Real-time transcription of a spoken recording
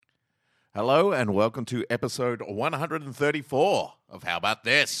Hello and welcome to episode 134 of How About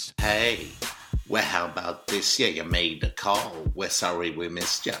This? Hey, well, how about this? Yeah, you made a call. We're sorry we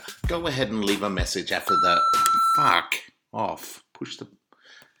missed you. Go ahead and leave a message after the... Fuck off. Push the...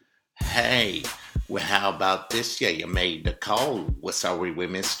 Hey, well, how about this? Yeah, you made a call. We're sorry we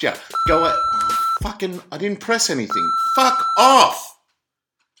missed you. Go ahead... Oh, fucking... I didn't press anything. Fuck off!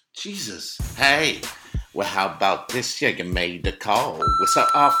 Jesus. Hey, well, how about this? Yeah, you made a call. We're so...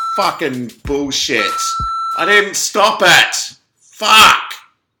 Oh, fucking bullshit. I didn't stop it. Fuck!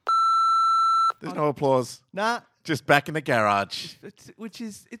 There's no applause. Nah, Just back in the garage. It's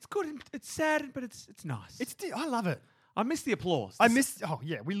good. It's sad, but it's nice. I love it. I miss the applause.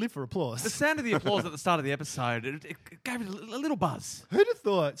 We live for applause. The sound of the applause at the start of the episode. It gave it a little buzz. Who'd have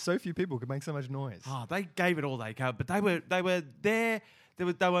thought so few people could make so much noise? Oh, they gave it all they could, but they were there.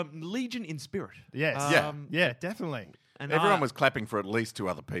 They were legion in spirit. Yes. Yeah, definitely. And Everyone was clapping for at least two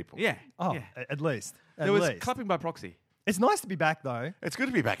other people. Yeah. Oh, yeah. at least. There was clapping by proxy. It's nice to be back though. It's good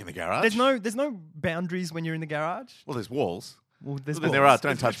to be back in the garage. There's no boundaries when you're in the garage. Well, there's walls. Well, Well, there are.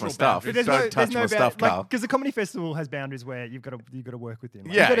 Don't touch my literal stuff. boundaries. Don't touch my stuff, Carl. Because the comedy festival has boundaries where you've got to work within.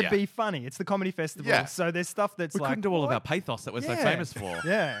 Like, Yeah, you've got yeah. to be funny. It's the comedy festival, Yeah. so there's stuff that's We like couldn't do all of what? our pathos that we're so Yeah. famous for.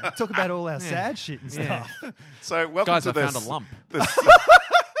 Yeah, talk about all our sad shit and Yeah. stuff. So welcome Guys, to I this. found a lump.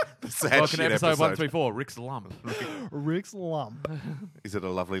 The sad Welcome shit to episode episode. 134, Rick's lump. Rick's lump. Is it a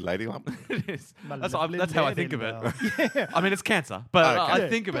lovely lady lump? It is. My That's lovely how I lady think of it. lump. Yeah. I mean, it's cancer, but Okay. I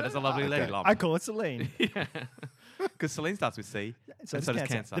think of it as a lovely lady lump. I call it Celine. Yeah. Because Celine starts with C, and so does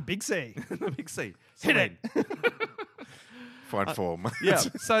cancer. The big C. The big C. Hit Celine. Fine form. Yeah.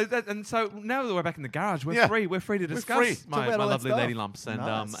 So now that we're back in the garage, we're Yeah. free. We're free to discuss free. Talk my about all that lovely stuff. lady lumps and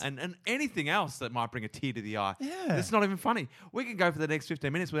Nice. and anything else that might bring a tear to the eye. Yeah. It's not even funny. We can go for the next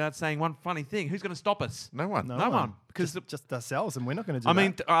 15 minutes without saying one funny thing. Who's going to stop us? No one. No one. Because just ourselves, and we're not going to do I that.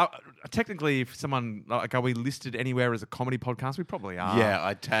 mean, technically, if someone are we listed anywhere as a comedy podcast? We probably are. Yeah,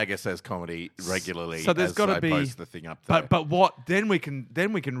 I tag us as comedy regularly. So there's as gotta I be- post the thing up there. But what then we can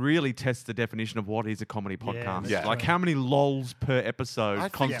really test the definition of what is a comedy podcast. that's Like true. how many lols per episode I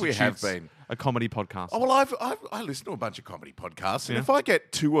think we constitutes have been. a comedy podcast. Oh, well, I listen to a bunch of comedy podcasts, and Yeah. if I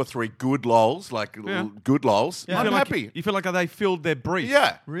get 2 or 3 good lols, like Yeah. good lols, You I'm feel like- happy. you feel like they filled their brief.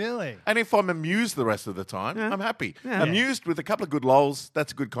 Yeah. really. And if I'm amused the rest of the time, Yeah. I'm happy. Yeah. Amused with a couple of good lols,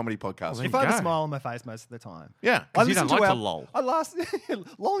 that's a good comedy podcast. there If you I have a go. smile on my face most of the time. Yeah. 'Cause you listen don't like our- to lol. I last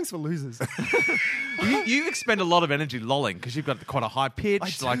lolling's for losers. You expend a lot of energy lolling because you've got quite a high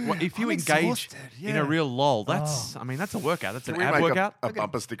pitch. I Like do. if you I'm engage exhausted, in yeah. a real lol, that's I mean that's a workout. That's Can an we ab make workout. a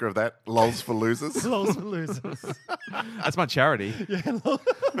bumper sticker of that? Lols for losers. Lols for losers. That's my charity.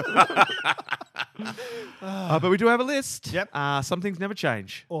 But we do have a list. Yep. Some things never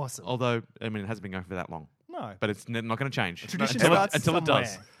change. Awesome. Although I mean it hasn't been going for that long. No. But it's not going to change Tradition until, starts it does,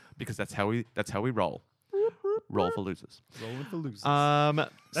 somewhere. because that's how we roll. Roll for losers. Rolling for losers.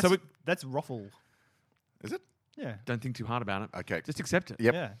 So we That's ruffle. Is it? Yeah. don't think too hard about it. Okay. Just accept it.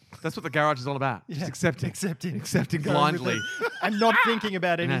 Yep. Yeah. That's what the garage is all about. Just Yeah. accepting. Accepting Going with blindly. it and not thinking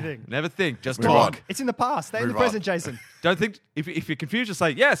about Nah, anything. never think. Just Move talk. on. It's in the past. Stay in the Move on. present, Jason. Don't think. If you're confused, just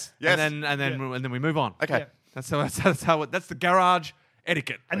say yes. Yes. And then we move on. Okay. Yeah. That's the garage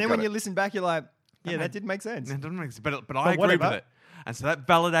etiquette. And then got when it. you listen back, you're like, yeah, made- that did make sense. It doesn't make sense, but I agree whatever. with it. And so that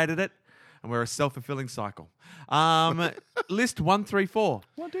validated it, and we're a self-fulfilling cycle. List 134.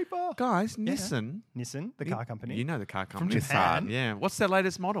 1, 2, 4. Guys, Nissan. Nissan, the car company. You know the car company. Japan. Yeah. What's their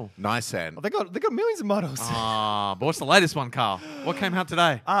latest model? Nice and. They got millions of models. But what's the latest one, Carl? What came out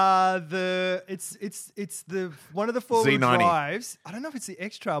today? It's the one of the 4-wheel Z90. drives. I don't know if it's the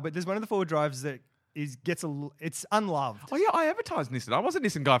X-Trail, but there's one of the 4-wheel drives that it's unloved. Oh yeah, I advertised Nissan. I was a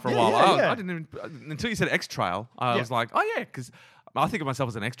Nissan guy for a Yeah, while. yeah, yeah. I didn't even, until you said X Trail. I was like, oh yeah, because I think of myself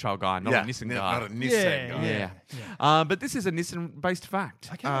as an X Trail guy, not a Nissan guy. Not a Nissan guy. Yeah. But this is a Nissan-based fact.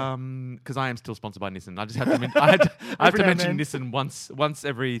 Okay. Because I am still sponsored by Nissan. I just have to. I have to now and mention then. Nissan once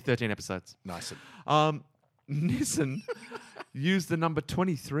every 13 episodes. Nice and. Nissan used the number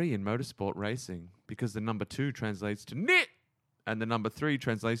 23 in motorsport racing because the number 2 translates to nit and the number 3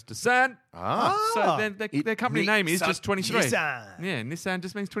 translates to san. Ah. So then their company name is Nissan. just 23. Nissan. Yeah, Nissan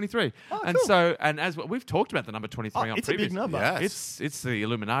just means 23. Oh, and cool. so, and as we've talked about the number 23 on It's a previous. big number. Yes. It's the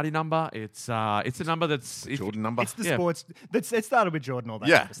Illuminati number. It's a number that's Jordan number. It's the Yeah. sports. It started with Jordan, all that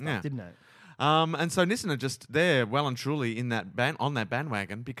Yeah. type of stuff, Yeah. didn't it? And so Nissan are just there, well and truly in that on that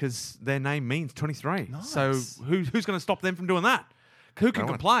bandwagon because their name means 23. So Nice. who's going to stop them from doing that? Who can No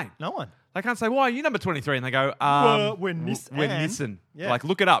one. complain? No one. They can't say, why are you number 23? And they go, Well, we're Nissan. We're Nissan. Yeah. Like,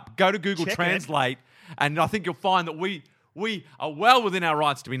 look it up. Go to Google Check it. Translate, and I think you'll find that we are well within our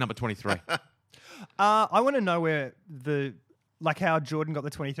rights to be number 23. I want to know where the like how Jordan got the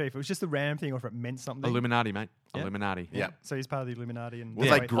 23, if it was just the Ram thing or if it meant something. Illuminati, mate. Yeah. Illuminati. Yeah. So he's part of the Illuminati. And Well,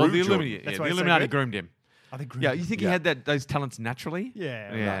 yeah, they grew the Jordan. Illuminati, That's the why it's so Illuminati good. groomed him. I think Yeah, you think he Yeah. had those talents naturally?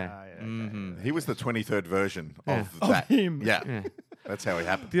 Yeah. Yeah. right, okay. Mhm. He was the 23rd version Yeah. of Of that. him. Yeah. Yeah. That's how it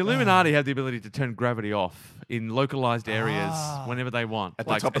happened. The Illuminati have the ability to turn gravity off in localized areas whenever they want. At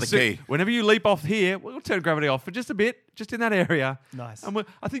the top of the key. Whenever you leap off here, we'll turn gravity off for just a bit, just in that area. Nice. And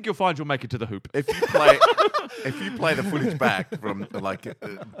I think you'll find you'll make it to the hoop. If you play the footage back from like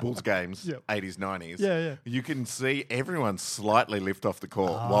Bulls games, Yep. 80s, 90s, Yeah. you can see everyone slightly lift off the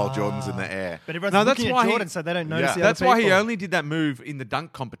court while Jordan's in the air. But everyone's No, that's looking why at he- Jordan, so they don't notice Yeah. the That's other why he people. only did that move in the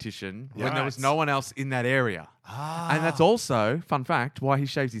dunk competition when there was Right. no one else in that area. And that's also, fun fact, why he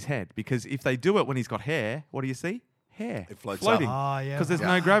shaves his head. Because if they do it when he's got hair, what do you see? Hair. It floats floating. up. Ah, yeah. Because there's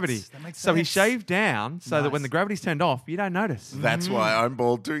right. no gravity. That makes So he sense. shaved down so that when Nice. the gravity's turned off, you don't notice. That's why I'm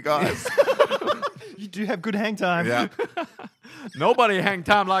bald too, guys. You do have good hang time. yeah. Nobody hang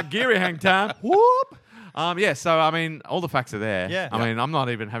time like Geary hang time. Whoop. Yeah, so I mean, all the facts are there. Yeah. I mean, I'm not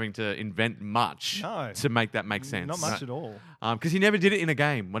even having to invent much No. to make that make sense. Not much at all. Because he never did it in a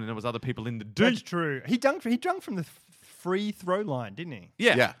game when there was other people in the That's deep. true. He dunked from the free throw line, didn't he?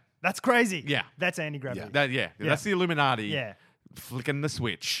 Yeah. Yeah. That's crazy. Yeah. That's anti-gravity. Yeah. That's the Illuminati. Yeah. Flicking the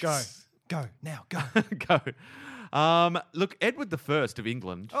switch. Go. Now, go. Go. Look, Edward the First of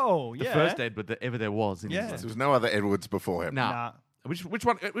England. Oh, The yeah. first Edward that ever there was in Yeah. There England. was no other Edwards before him. Nah. Nah. Which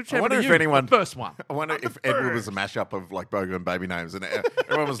one? Which I wonder Edward are if you? anyone- The first one. I wonder if Edward was a mashup of like Bogo and baby names, and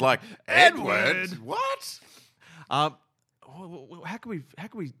everyone was like, "Edward, what?" How can we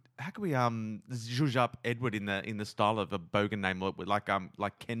zhuzh up Edward in the style of a bogan name like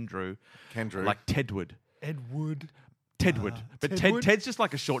Kendrew, Kendrew. like Tedward. Edward. Tedward. But Tedward? Ted's just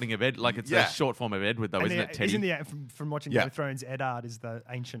like a shortening of Ed. Like it's Yeah. a short form of Edward, though, And isn't the- it, Teddy? Isn't the from watching Yeah. Game of Thrones, Eddard is the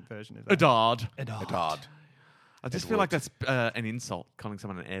ancient version of that. Eddard. Edward. I just feel like that's an insult, calling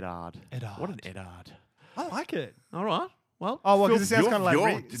someone an Eddard. Eddard. What an Eddard. I like it. All right. Well, Oh, well, Phil, because it sounds kind of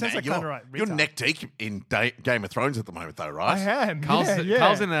like it sounds like you're, kind of right. you're retard. neck deep in Game of Thrones at the moment, though, right? I am. Carl's, yeah.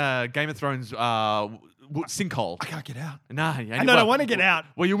 Carl's in a Game of Thrones sinkhole. I can't get out. Nah, I don't want to get out.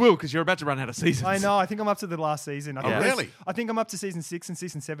 Well, you will because you're about to run out of seasons. I know. I think I'm up to the last season. I think Oh, there's- really? I think I'm up to season 6 and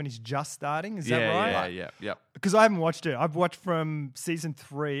season 7 is just starting. Is Yeah, that right? yeah. Because I haven't watched it. I've watched from season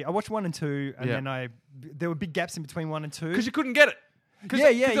 3. I watched 1 and 2, and Yeah. then there were big gaps in between 1 and 2. Because you couldn't get it.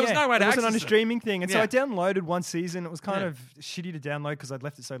 Yeah. There was no way to It wasn't on a access it. streaming thing, and so Yeah. I downloaded one season. It was kind Yeah. of shitty to download because I'd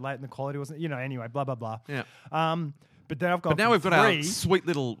left it so late and the quality wasn't. Anyway, blah blah blah. Yeah. But then I've got. But now we've got our 3. sweet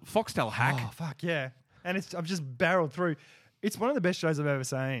little Foxtel hack. Oh fuck yeah! And I've just barreled through. It's one of the best shows I've ever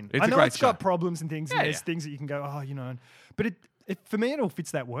seen. It's I a know great it's got show. problems and things, and Yeah, there's yeah. things that you can go, but it for me it all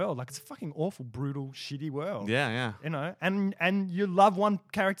fits that world. Like it's a fucking awful, brutal, shitty world. Yeah. And you love one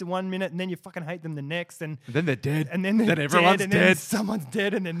character 1 minute, and then you fucking hate them the next, and And then they're dead. and then they're everyone's dead, and dead. then someone's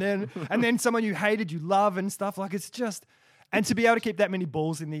dead, and then someone you hated you love and stuff. Like it's just. And to be able to keep that many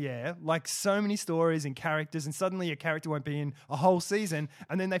balls in the air, like so many stories and characters, and suddenly a character won't be in a whole season,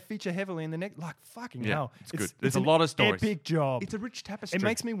 and then they feature heavily in the next. Like fucking Yeah, hell, it's good. There's a an lot of stories. Epic job. It's a rich tapestry. It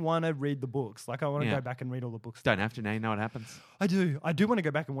makes me want to read the books. Like I want to Yeah. go back and read all the books. Don't have to now. You know what happens. I do. I do want to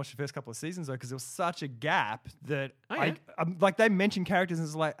go back and watch the first couple of seasons though, because there was such a gap that Oh, yeah. like they mention characters and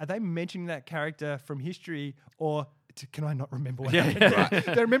it's like, are they mentioning that character from history or? Can I not remember what happened?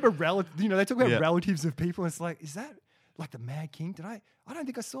 They remember they talk about Yeah. relatives of people. And it's like, is that like the Mad King? I don't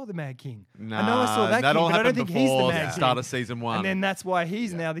think I saw the Mad King. Nah, I know I saw that, that king, all but I don't happened think he's the before Mad the King. start of season 1. And then that's why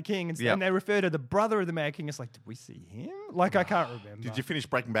he's now the king. And, Yep. and they refer to the brother of the Mad King. It's like, did we see him? Like I can't remember. Did you finish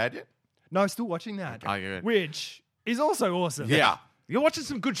Breaking Bad yet? No, I'm still watching that. Oh, yeah. Which is also awesome. Yeah. You're watching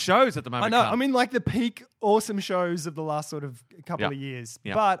some good shows at the I moment. know. Carl. I'm in like the peak awesome shows of the last sort of couple Yep. of years.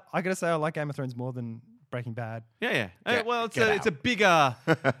 Yep. But I gotta say, I like Game of Thrones more than Breaking Bad. Yeah. Get- Well, get it's a out. bigger.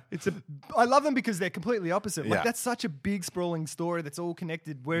 I love them because they're completely opposite. Like Yeah. that's such a big sprawling story that's all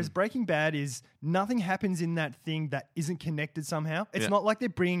connected. Whereas Mm. Breaking Bad is nothing happens in that thing that isn't connected somehow. It's Yeah. not like they're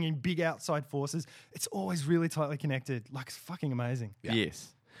bringing in big outside forces. It's always really tightly connected. Like it's fucking amazing.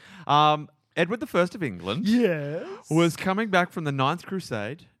 Yes. Edward I of England Yes. was coming back from the Ninth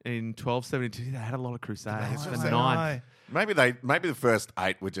Crusade in 1272. They had a lot of crusades. Oh, The I ninth. Maybe the first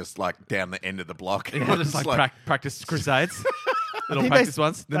 8 were just like down the end of the block. Yeah, just It's like practice crusades. Little think practice they-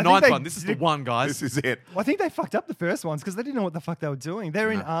 ones. The I think ninth they one. This is the did- one, guys. This is it. Well, I think they fucked up the first ones because they didn't know what the fuck they were doing.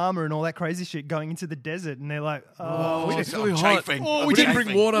 They're in armor and all that crazy shit going into the desert, and they're like, "Oh, we it's didn't, really hot. chafing. oh, I'm we didn't bring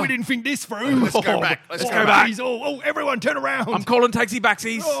chafing. water. We didn't think this through. Let's go back. Let's go back. Geez, everyone, turn around. I'm calling taxi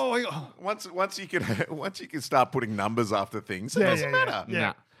backsies. oh, Once you can start putting numbers after things, it Yeah, doesn't yeah, yeah. matter.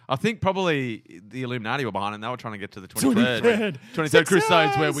 Yeah. I think probably the Illuminati were behind it. And they were trying to get to the 23rd 23rd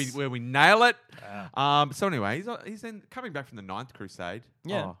Crusades Success! where we nail it. So anyway, he's then coming back from the 9th Crusade.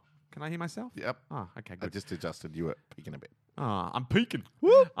 Yeah. Oh, can I hear myself? Yep. Oh, okay, I good. just adjusted. You were peeking a bit. I'm peeking.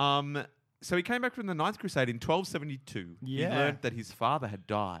 So he came back from the 9th Crusade in 1272. Yeah. He learned that his father had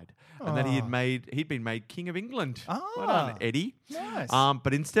died and that he'd been made King of England. Well done, Eddie. Nice.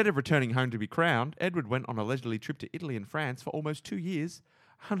 But instead of returning home to be crowned, Edward went on a leisurely trip to Italy and France for almost 2 years.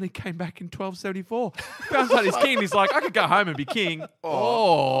 Only came back in 1274. Found out he's king. He's like, I could go home and be king.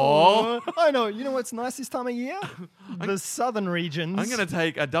 I know. You know what's nice this time of year? The southern regions. I'm going to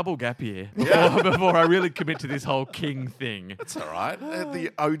take a double gap year before I really commit to this whole king thing. That's all right.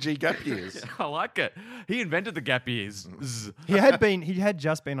 The OG gap years. I like it. He invented the gap years. Zzz. He had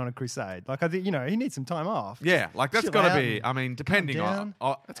just been on a crusade. Like I think he needs some time off. Yeah, like that's Chill got to out be. and I mean, depending calm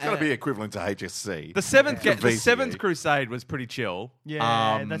on. It's got to be equivalent to HSC. The seventh, Yeah. the VCE. seventh Crusade was pretty chill.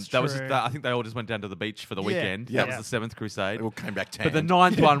 Yeah, that's that was. true. I think they all just went down to the beach for the weekend. Yeah. That was the seventh Crusade. They all came back But the tanned.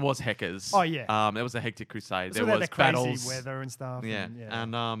 ninth one was heckers. Oh, yeah. It was a hectic crusade. It's There without was the crazy battles. weather and stuff. Yeah,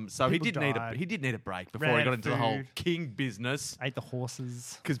 and, and so People he did died. need a break before Ran he out got of into the whole food. king business. ate the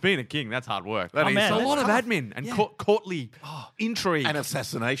horses. Because being a king, that's hard work. That Oh, is man, It's a that's lot of tough. admin and Yeah. courtly intrigue. and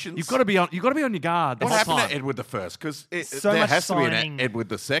assassinations. You've got to be on. You've got to be on your guard the What whole happened time. to Edward the First? Because So there much has to be signing. an Edward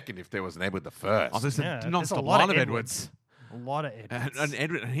the Second if there was an Edward the First. Oh, there's Yeah, a there's non-stop a lot line of of Edwards. Edwards. A lot of Edwards. And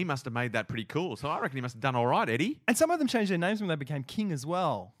Edward, and he must have made that pretty cool. So I reckon he must have done all right, Eddie. And some of them changed their names when they became king as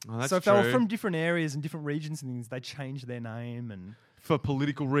well. Oh, that's so if they were true. from different areas and different regions and things, they changed their name and For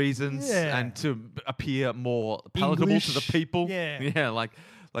political reasons Yeah. and to appear more palatable to the English. people. Yeah.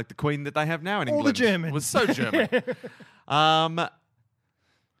 like the Queen that they have now in All the England. Germans. Was so German.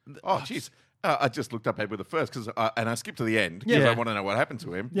 Oh, jeez. I just looked up Edward the First and I skipped to the end because Yeah. I want to know what happened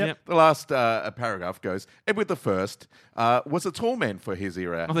to him. Yep. The last paragraph goes, Edward the First was a tall man for his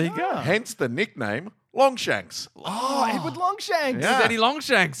era. Oh, there you go. Hence the nickname Longshanks. Oh, Edward Longshanks. Yeah. Eddie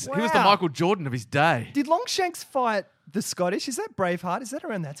Longshanks. He was the Wow. Michael Jordan of his day. Did Longshanks fight the Scottish? Is that Braveheart? Is that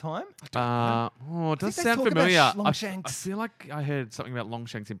around that time? It does they sound talk about familiar. I Longshanks. feel like I heard something about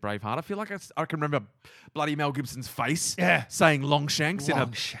Longshanks in Braveheart. I feel like I can remember bloody Mel Gibson's face saying Longshanks in a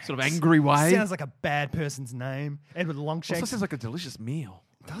Longshanks. sort of angry way. Sounds like a bad person's name. Edward Also Longshanks. sounds like a delicious meal.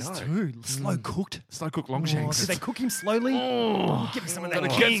 Does too. Slow cooked. Slow cooked Oh, Longshanks. did they cook him slowly? Give me some of that Gonna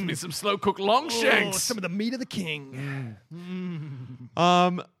king. get me some slow cooked Oh, Longshanks. some of the meat of the king.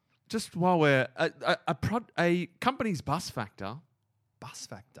 Just while we're a company's bus factor Bus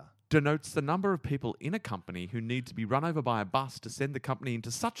factor. denotes the number of people in a company who need to be run over by a bus to send the company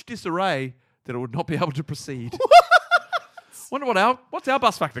into such disarray that it would not be able to proceed. Wonder what's our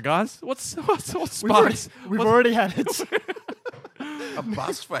bus factor, guys? What's Spice? We've already had it. A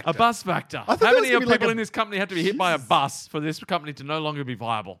bus factor. A bus factor. thought How that was many gonna of be like people a- in this company have to be hit by a bus for this company to no longer be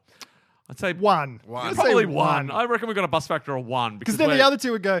viable? I'd say One. One. I'd say probably one. I reckon we've got a bus factor of one. Because then the other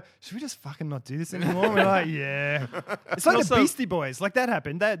two would go, should we just fucking not do this anymore? We're like, yeah. It's like Also- the Beastie Boys. Like that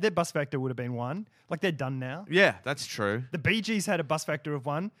happened. Their bus factor would have been one. Like they're done now. Yeah, that's true. The Bee Gees had a bus factor of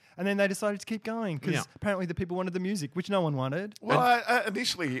one, and then they decided to keep going because Yeah. apparently the people wanted the music, which no one wanted. Well,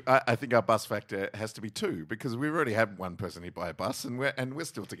 initially, I think our bus factor has to be 2 because we already had one person hit by a bus and we're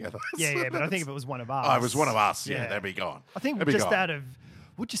still together. Yeah, but I think if it was one of us. Oh, it was one of us. Yeah, Yeah. they'd be gone. I think They'd be just gone. out of.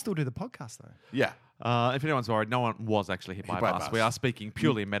 Would you still do the podcast though? Yeah. If anyone's worried, no one was actually hit by a by a bus. bus. We are speaking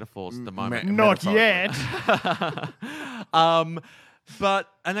purely in metaphors at the moment. Not Metaphorically. yet.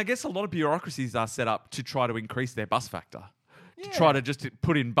 And I guess a lot of bureaucracies are set up to try to increase their bus factor. To try to just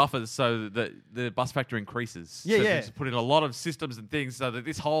put in buffers so that the bus factor increases. Yeah, so yeah. Just put in a lot of systems and things so that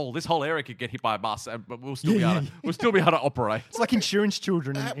this whole area could get hit by a bus, but we'll still be able to operate. It's like insurance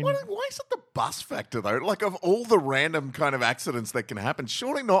children. Why is it the bus factor though? Like of all the random kind of accidents that can happen,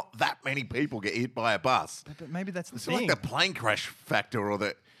 surely not that many people get hit by a bus. but maybe that's the It's thing. like the plane crash factor or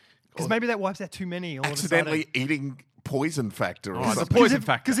the Because maybe that wipes out too many. All accidentally eating poison factor. Or Oh, the something. poison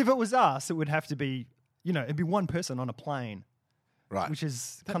factor. Because if it was us, it would have to be, it'd be one person on a plane, Right. which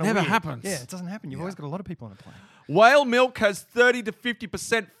is That kind of never weird. happens. Yeah, it doesn't happen. You've always got a lot of people on a plane. Whale milk has 30 to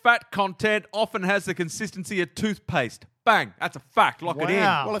 50% fat content, often has the consistency of toothpaste. Bang, that's a fact. Lock it in.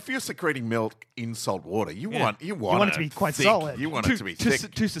 Wow. Well, if you're secreting milk in salt water, you Yeah. want it to be quite thick. solid. You want it to be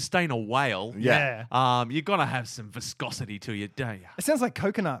thick. To sustain a whale, Yeah. you're gonna have some viscosity to you, don't you? It sounds like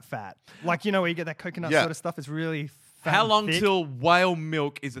coconut fat. Like, where you get that coconut Yeah. sort of stuff. It's really fat. How and long thick. till whale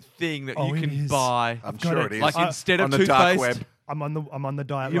milk is a thing that Oh, you it can is. buy? I'm got sure it. it is. Like instead of on the toothpaste, dark web. I'm on the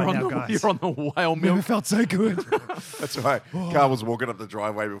diet you're right on now, the guys. you're on the whale Never milk. felt so good. That's right. Carl was walking up the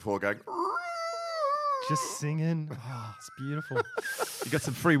driveway before going. Just singing. Oh, it's beautiful. You got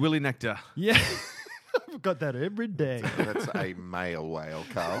some free willy nectar. Yeah. Got that every day. That's a male whale,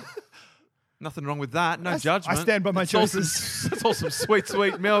 Carl. Nothing wrong with that. No judgment. I stand by my It's all choices. some- It's all some sweet,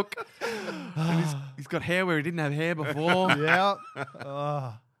 sweet milk. And he's got hair where he didn't have hair before. Yeah.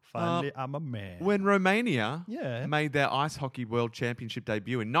 Oh, finally, I'm a man. When Romania Yeah. made their Ice Hockey World Championship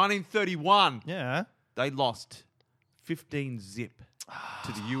debut in 1931, Yeah. they lost 15-zip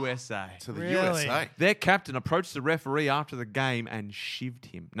to the USA. To the Really? USA. Their captain approached the referee after the game and shivved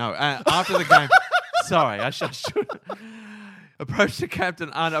him. No, after the game. Sorry, I should. Approached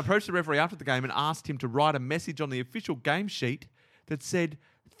the referee after the game and asked him to write a message on the official game sheet that said,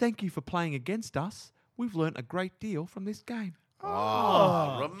 "Thank you for playing against us. We've learnt a great deal from this game."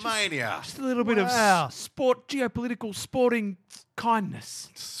 Oh, Romania. Just a little bit Wow. of geopolitical sporting kindness.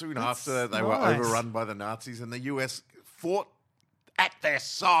 Soon after, they were nice. overrun by the Nazis, and the US fought at their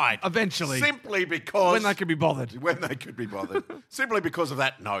side. Eventually. Simply because... When they could be bothered. When they could be bothered. Simply because of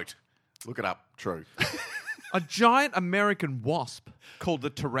that note. Look it up. True. A giant American wasp called the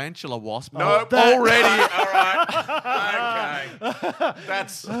tarantula wasp. Nope. Already. All right. Okay.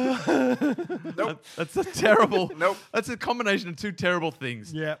 That's... Nope. That's a terrible. Nope. That's a combination of two terrible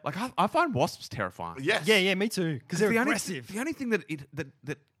things. Yeah. Like I find wasps terrifying. Yes. Yeah, me too. Because they're the aggressive. Only, the only thing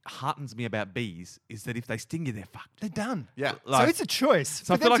that heartens me about bees is that if they sting you, they're fucked. They're done. Yeah. So it's a choice.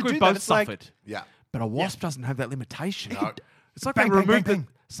 So I For feel them like to we've do both that, it's like- suffered. Yeah. But a wasp doesn't have that limitation. No. It's like Bang, they bang, removed bang, bang.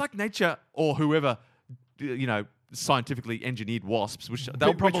 It's like nature or whoever, scientifically engineered wasps, which they'll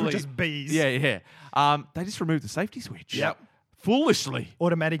Which were probably just bees. Yeah. They just removed the safety switch. Yep. Foolishly.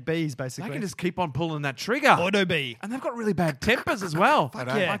 Automatic bees, They basically. can just keep on pulling that trigger. Auto bee. And they've got really bad tempers as well. know.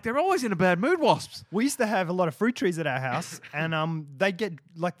 yeah. Like they're always in a bad mood, wasps. We used to have a lot of fruit trees at our house, and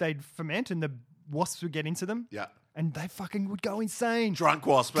they'd ferment, and the wasps would get into them. Yeah. And they fucking would go insane. Drunk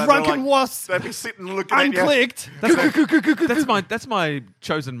wasp. They'd be Drunken wasps. They'd be sitting looking at you. Unclicked. That's my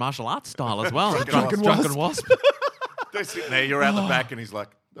chosen martial arts style as well. Drunken Drunken wasp. They're sitting there. You're out the back, and he's like,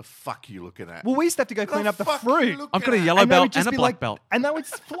 "The fuck are you looking at?" Well, we used to have to go clean up the fuck are you fruit. looking I've got a at? yellow And they would belt just and a be black like, belt. and they would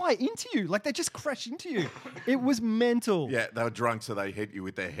fly into you. Like they just crash into you. It was mental. Yeah, they were drunk, so they hit you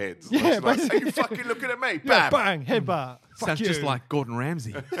with their heads. Yeah, It's like, basically. "Are you fucking looking at me?" Yeah, Bam. bang, headbutt. Fuck Sounds you. just like Gordon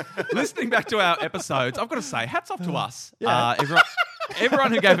Ramsay. Listening back to our episodes, I've got to say, hats off to us. Yeah.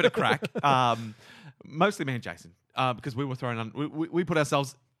 Everyone who gave it a crack, mostly me and Jason, because we were thrown on. We put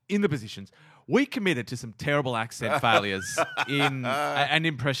ourselves in the positions. We committed to some terrible accent failures and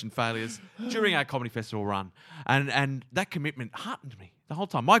impression failures during our comedy festival run, and that commitment heartened me the whole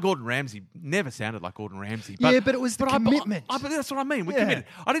time. My Gordon Ramsay never sounded like Gordon Ramsay. Yeah, but it was the commitment. But that's what I mean. We Yeah. committed.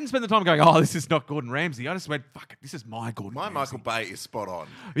 I didn't spend the time going, "Oh, this is not Gordon Ramsay." I just went, "Fuck it, this is my Gordon My Ramsay." Michael Bay is spot on.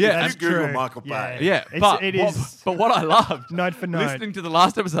 Yeah, If that's you Google true. Michael Yeah. Bay. Yeah, It is- but what I loved, Note for note. listening to the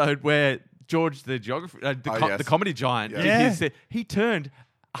last episode where George, the geographer, yes. the comedy giant, Yeah. did Yeah. his, he turned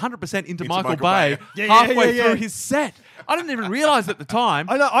 100% into Michael Michael Bay, Bay. Yeah, halfway yeah. through his set. I didn't even realize at the time.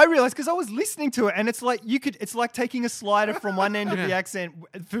 I know. I realized because I was listening to it, and it's like it's like taking a slider from one end of the Yeah. accent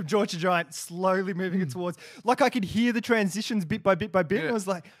from George the Giant, slowly moving it towards. Like I could hear the transitions bit by bit by bit, and I was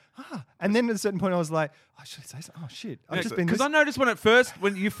like, And then at a certain point, I was like, oh, should I say something? Oh shit! I've just been Because I noticed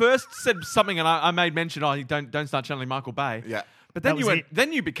when you first said something, and I made mention, "Oh, you don't start channeling Michael Bay." Yeah. But then That you was went,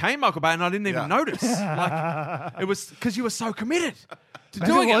 then you became Michael Bay, and I didn't even Yeah. notice. Like it was because you were so committed to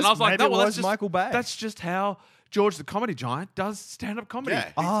Maybe doing it it. was- And I was like, maybe no, it well, was that's just Michael Bay. That's just how George the Comedy Giant does stand-up comedy.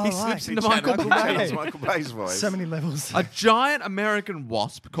 Yeah. Oh, he right. slips He into Michael channels- Michael Bay. Bay. channels Michael Bay's voice. so many levels. A giant American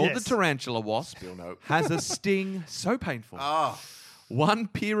wasp called Yes. the tarantula wasp Still no. has a sting so painful. Oh, One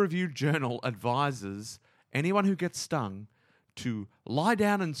peer-reviewed journal advises anyone who gets stung to lie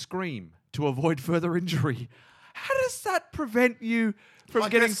down and scream to avoid further injury. How does that prevent you from I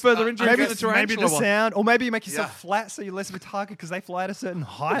getting guess, further I injury maybe, from the tarantula maybe the wasp? sound, or maybe you make yourself Yeah. flat so you're less of a target because they fly at a certain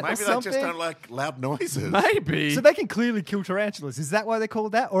height or maybe they something. just don't like loud noises. Maybe. So they can clearly kill tarantulas. Is that why they call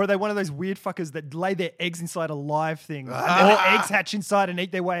it that? Or are they one of those weird fuckers that lay their eggs inside a live thing and then the eggs hatch inside and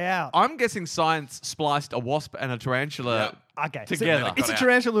eat their way out? I'm guessing science spliced a wasp and a tarantula Okay, so together. it's a Got out.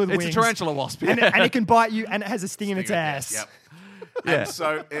 tarantula with It's wings. a tarantula wasp. And, yeah. and it can bite you and it has a sting in its ass. Yep. Yeah. And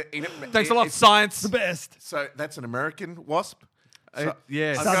so, Thanks a lot, science. The best. So that's an American wasp. So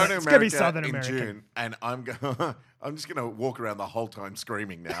yes. I'm Southern- going to it's gonna be America Southern in American. June, and I'm just going to walk around the whole time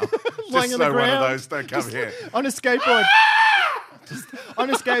screaming now, Lying just on so the one of ground. those don't come here. On a skateboard. Just on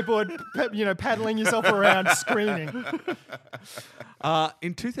a skateboard, paddling yourself around, screaming.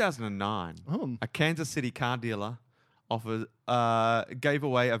 In 2009, Oh. a Kansas City car dealer gave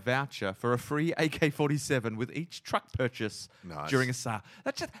away a voucher for a free AK-47 with each truck purchase Nice. during a sale.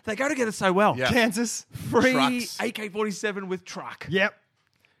 They go together so well. Yeah. Kansas. Free Trucks. AK-47 with truck. Yep.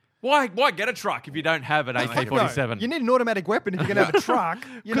 Why get a truck if you don't have an AK-47? No, you need an automatic weapon if you're going to have a truck.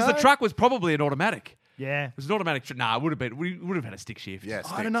 Because the truck was probably an automatic. Yeah. It was an automatic. Nah, it would have been. We would have had a stick shift. Yeah,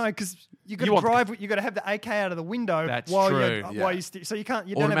 I don't know because you got You to want the- drive. You got to have the AK out of the window That's while true. you Yeah. while you so you can't.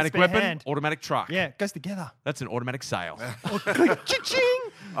 You don't have a Automatic spare weapon, hand. automatic truck. Yeah, it goes together. That's an automatic sale. Cha-ching!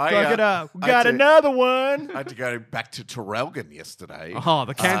 I, Plug it up. We I got had to- another one. I had to go back to Traralgon yesterday. Oh,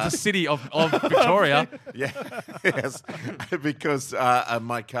 the Kansas City of Victoria. Yeah, yes, because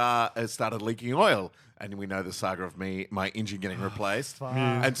my car started leaking oil, and we know the saga of my engine getting replaced.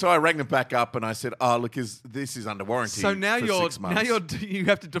 And so I rang them back up, and I said, "Oh, look, this is under warranty." So now for 6 months. you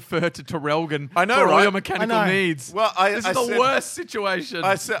have to defer to Traralgon I know, for all right? your mechanical I know. needs. Well, this I is the said- worst situation.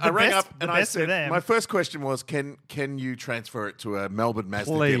 I said, I The rang best- up the and I best for said, them. my first question was, can you transfer it to a Melbourne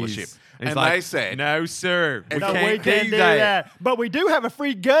Mazda Please. dealership? And he's And like, they said, no, sir. We No, can't, we can't do that. But we do have a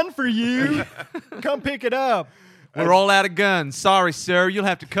free gun for you. Come pick it up. We're all out of guns. Sorry, sir. You'll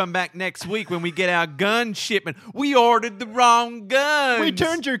have to come back next week when we get our gun shipment. We ordered the wrong guns. We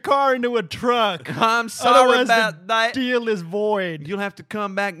turned your car into a truck. I'm sorry Otherwise, about the that. deal is void. You'll have to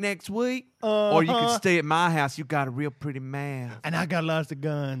come back next week. Or you can stay at my house. You got a real pretty man. And I got lots of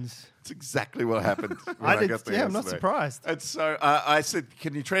guns. That's exactly what happened when I did- got there yeah, I'm not yesterday. surprised. And so I said,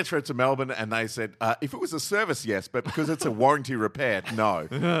 can you transfer it to Melbourne? And they said, if it was a service, yes, but because it's a warranty repair, no.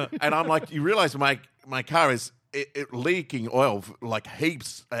 And I'm like, you realize my car is it leaking oil like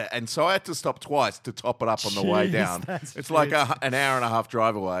heaps, and so I had to stop twice to top it up on the way Jeez, down. that's It's like an hour and a half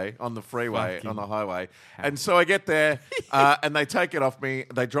drive away on the freeway, Fucking on the highway. And so I get there, and they take it off me.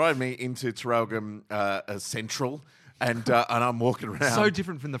 They drive me into Traralgon Central, and I'm walking around. So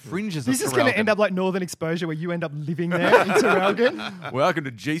different from the fringes This of is going to Traralgon. end up like Northern Exposure where you end up living there in Traralgon. Welcome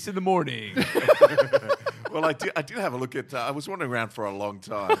to Jace in the morning. Well, I did have a look at. I was wandering around for a long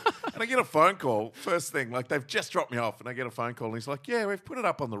time, and I get a phone call. First thing, like they've just dropped me off, and I get a phone call, and he's like, "Yeah, we've put it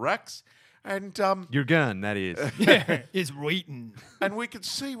up on the racks, and Your gun, that is. Yeah, it's waiting. and we could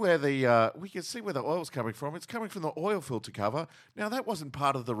see where the oil's coming from. It's coming from the oil filter cover. Now that wasn't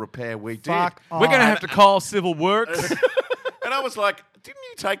part of the repair we did. Fuck We're going to have to call Civil Works. And I was like, didn't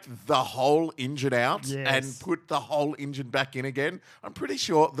you take the whole engine out Yes. and put the whole engine back in again? I'm pretty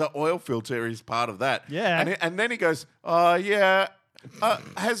sure the oil filter is part of that. Yeah. And then he goes, yeah.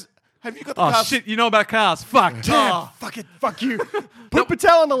 Have you got the Oh, car? shit. You know about cars. Fuck. Damn, Oh, fuck it, fuck you. Put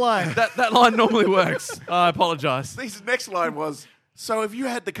Patel on the line. that line normally works. I apologize. His next line was, so have you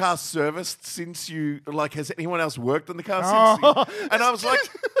had the car serviced since has anyone else worked on the car since? And I was like,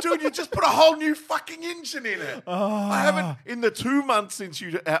 dude, you just put a whole new fucking engine in it. I haven't, in the 2 months since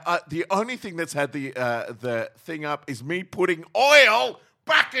you, the only thing that's had the thing up is me putting oil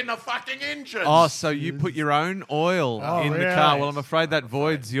back in the fucking engine. Oh, so you put your own oil in the really? car. Well, I'm afraid that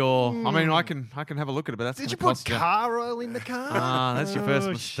voids your... I mean, I can have a look at it, but that's Did going you to put cost you. car oil in the car? Ah, that's your first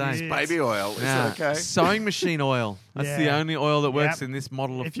Oh, mistake. shit. Baby oil. Is Yeah. that okay? Sewing machine oil. That's the Yeah. only oil that works Yep. in this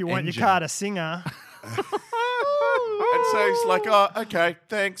model of If you want engine. your car to singer. And so he's like, oh, okay,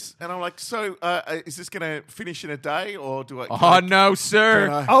 thanks. And I'm like, so is this going to finish in a day or do I... Oh, no, sir.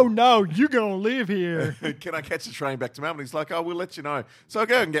 Can Oh no, you're gonna live here. Can I catch the train back to Melbourne? He's like, oh, we'll let you know. So I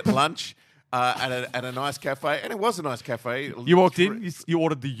go and get lunch at a nice cafe, and it was a nice cafe. You walked in, you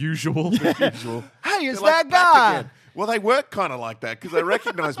ordered the usual. Usual. Hey, it's They're like, that "Back guy. again." Well, they work kind of like that because they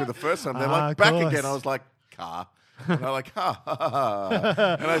recognised me the first time. They're like, of back course. again. I was like, car. And they're like, ha, ha, ha,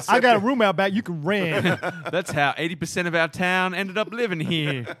 ha. And I said got a to- room out back. You can rent. That's how 80% of our town ended up living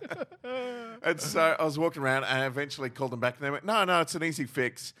here. And so I was walking around and I eventually called them back and they went, no, it's an easy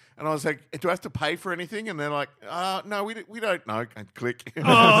fix. And I was like, do I have to pay for anything? And they're like, no, we don't know. And click.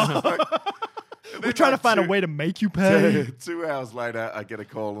 We're trying to find a way to make you pay. 2 hours later, I get a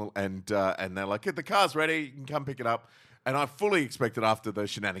call and they're like, the car's ready. You can come pick it up. And I fully expected after the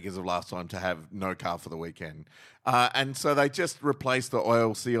shenanigans of last time to have no car for the weekend. And so they just replaced the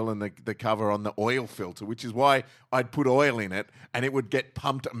oil seal and the cover on the oil filter, which is why I'd put oil in it and it would get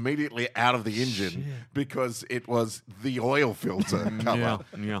pumped immediately out of the engine because it was the oil filter cover.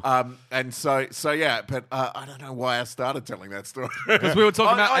 yeah. And so yeah, but I don't know why I started telling that story. Because we were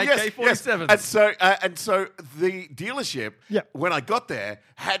talking about yes, AK-47s. yes. And so the dealership, Yep. when I got there,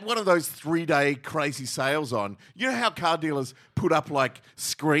 had one of those 3-day crazy sales on. You know how car dealers put up like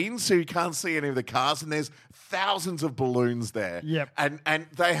screens so you can't see any of the cars, and there's thousands of balloons there. Yep. And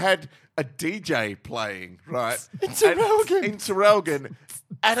they had a DJ playing, right? In Traralgon. In Traralgon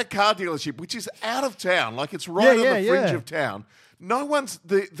at a car dealership, which is out of town. Like it's right on the fringe of town. No one's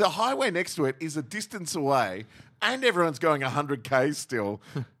the highway next to it is a distance away, and everyone's going 100K still,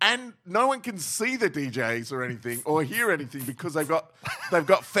 and no one can see the DJs or anything or hear anything because they've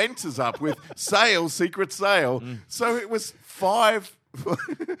got fences up with sale, secret sale. So it was 5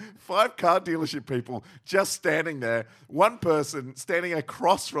 5 car dealership people just standing there, one person standing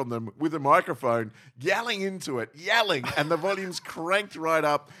across from them with a microphone, yelling into it, and the volume's cranked right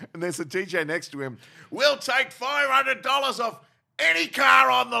up, and there's a DJ next to him. We'll take $500 off any car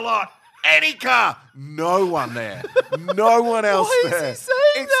on the lot. Any car. No one there. No one else Why is there. he saying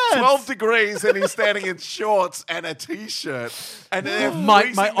It's that? 12 degrees and he's standing in shorts and a t-shirt. And they're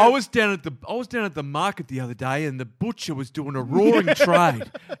Mate, freezing I was down at the market the other day, and the butcher was doing a roaring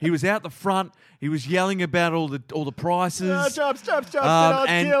trade. He was out the front. He was yelling about all the prices.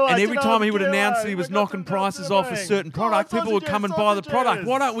 And every time he would announce that he was knocking prices off a certain product, people would come and buy the product.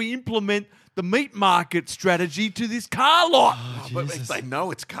 Why don't we implement the meat market strategy to this car lot? But if they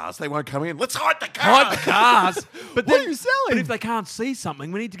know it's cars, they won't come in. Let's hide the car. Hide the cars. But What then, are you selling? But if they can't see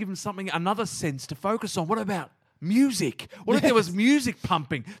something, we need to give them something, another sense to focus on. What about music? What if there was music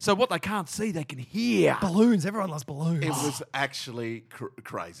pumping? So what they can't see, they can hear. Balloons. Everyone loves balloons. It was actually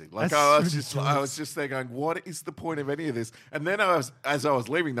crazy. Like That's I was just there going, what is the point of any of this? And then as I was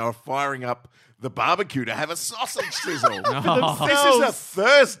leaving, they were firing up the barbecue to have a sausage sizzle. This is a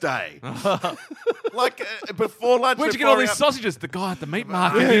Thursday. Before lunch. Where'd you they're get all firing these up- sausages? The guy at the meat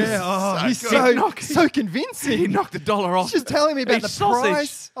market. He's so so convincing. He knocked $1 off. He's just telling me about each the sausage.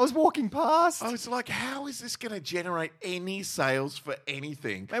 price. I was walking past. I was like, how is this going to generate any sales for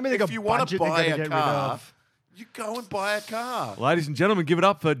anything? Maybe they if got you want to budget they're buy gonna a get rid car, of. you go and buy a car. Ladies and gentlemen, give it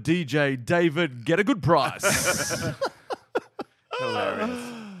up for DJ David. Get a good price.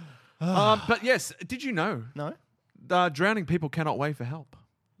 Hilarious. But yes, did you know No? drowning people cannot wave for help?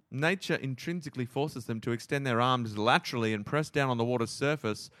 Nature intrinsically forces them to extend their arms laterally and press down on the water's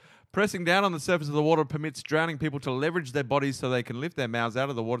surface. Pressing down on the surface of the water permits drowning people to leverage their bodies so they can lift their mouths out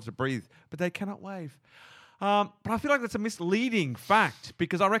of the water to breathe, but they cannot wave. But I feel like that's a misleading fact,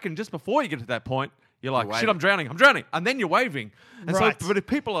 because I reckon just before you get to that point, you're like, You're shit, waving. I'm drowning. And then you're waving. And Right. but if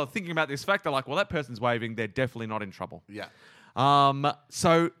people are thinking about this fact, they're like, well, that person's waving, they're definitely not in trouble. Yeah.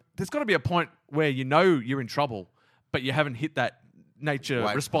 So there's got to be a point where you know you're in trouble, but you haven't hit that nature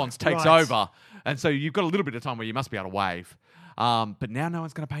Wave. response takes Right. over. And so you've got a little bit of time where you must be able to wave. But now no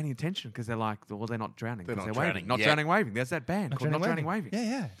one's going to pay any attention because they're like, well, they're not drowning. They're 'cause not they're waving. drowning Not yet. drowning waving. There's that band called Not Drowning Waving.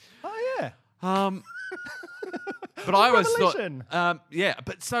 Yeah. Oh, yeah. But I always Revelation. thought,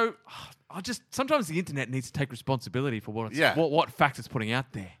 but so sometimes the internet needs to take responsibility for what facts it's putting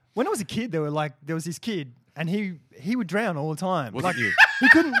out there. When I was a kid, there was this kid, and he would drown all the time. Was it you? He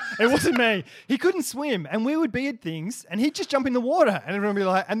couldn't. It wasn't me. He couldn't swim, and we would be at things, and he'd just jump in the water, and everyone would be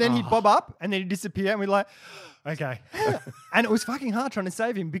like, and then he'd bob up, and then he'd disappear, and we'd like, okay. And it was fucking hard trying to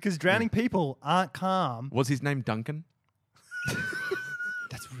save him because drowning people aren't calm. Was his name Duncan?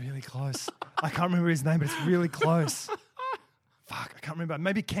 That's really close. I can't remember his name, but it's really close. Fuck, I can't remember.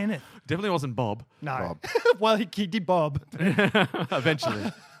 Maybe Kenneth. Definitely wasn't Bob. No. Well, he did Bob.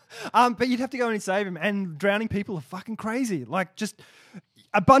 Eventually. But you'd have to go in and save him. And drowning people are fucking crazy. Like, just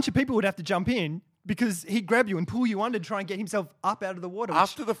a bunch of people would have to jump in because he'd grab you and pull you under to try and get himself up out of the water. Which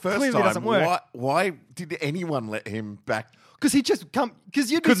After the first clearly time, doesn't work. why did anyone let him back? Because he'd just come.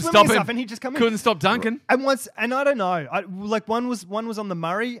 Because you'd be Couldn't swimming stop and him. stuff, and he'd just come in. Couldn't stop Duncan. And I don't know. One was on the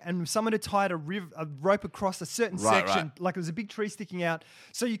Murray, and someone had tied a rope across a certain Right, section, right. like it was a big tree sticking out,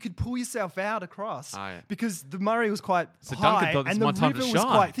 so you could pull yourself out across. Oh, yeah. Because the Murray was quite So high, Duncan thought, "This is and the my time to river was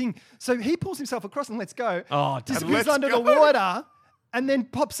shine." quite thin. So he pulls himself across and lets go. Oh, damn. disappears Let's under go. the water. And then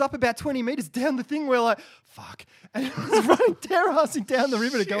pops up about 20 meters down the thing. We're like, fuck. And he was running terror-assing down the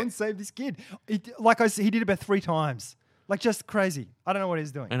river to go and save this kid. Like I said, he did about 3 times. Like, just crazy. I don't know what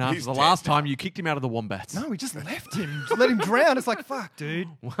he's doing. And after He's the dead last now. time, you kicked him out of the Wombats. No, we just left him. Just let him drown. It's like, fuck, dude.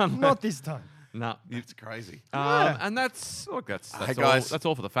 Not this time. No. It's crazy. Yeah. And that's Hey, guys. that's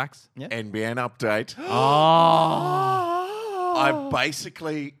all for the facts. NBN update. Oh. I've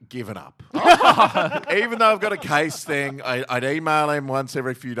basically given up. Even though I've got a case thing, I'd email him once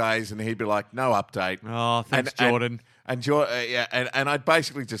every few days, and he'd be like, "No update." Oh, thanks, Jordan. And I'd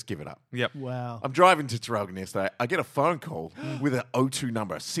basically just give it up. Yep. Wow. I'm driving to Traralgon yesterday. I get a phone call with an O2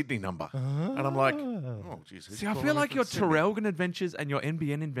 number, a Sydney number, and I'm like, "Oh, Jesus." See, I feel like your Traralgon adventures and your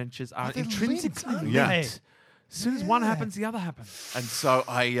NBN adventures are they're intrinsically linked, aren't Yeah. they? As soon as one happens, the other happens. And so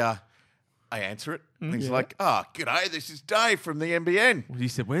I answer it, and he's like, "Oh, g'day, this is Dave from the NBN." Well, you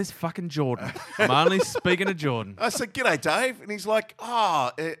said, "Where's fucking Jordan?" I'm only speaking to Jordan. I said, "G'day, Dave," and he's like,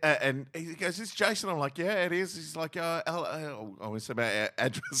 and he goes, "Is this Jason?" I'm like, "Yeah, it is." He's like, it's about our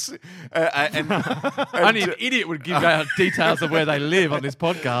address, and Only an idiot would give out details of where they live on this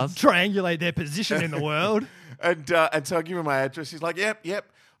podcast. Triangulate their position in the world. and so I give him my address. He's like, "Yep,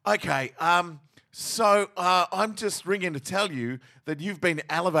 okay. So I'm just ringing to tell you that you've been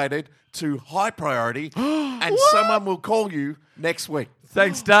elevated to high priority, and someone will call you next week.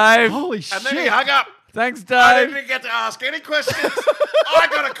 Thanks, Dave. Holy And shit. then he hung up. Thanks, I Dave. didn't get to ask any questions. I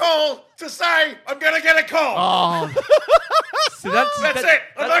got a call to say I'm going to get a call. Oh. So that's That's it.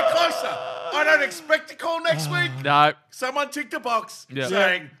 I'm no closer. I don't expect a call next week. No. Someone ticked a box Yeah.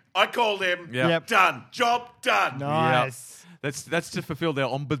 saying I called him. Yeah. Yep. Done. Job done. Nice. That's to fulfill their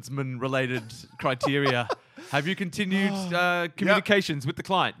ombudsman-related criteria. Have you continued communications with the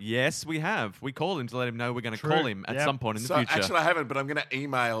client? Yes, we have. We called him to let him know we're going to call him at Yep. some point in the So future. actually, I haven't, but I'm going to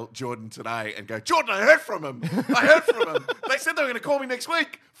email Jordan today and go, Jordan, I heard from him. I heard from him. They said they were going to call me next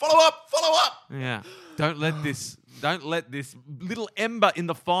week. Follow up. Follow up. Yeah. Don't let this little ember in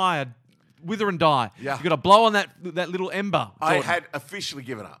the fire wither and die. Yeah. You got to blow on that little ember. I Jordan. had officially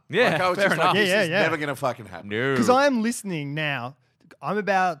given up. Yeah, Like, I was fair just enough. like, this Yeah, is yeah. never going to fucking happen. No. Because I am listening now. I'm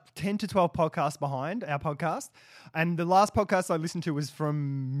about 10 to 12 podcasts behind our podcast. And the last podcast I listened to was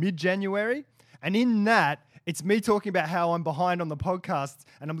from mid-January. And in that, it's me talking about how I'm behind on the podcasts.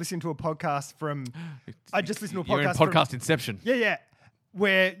 And I'm listening to a podcast from... I just listened to a You're in podcast from... podcast inception. Yeah.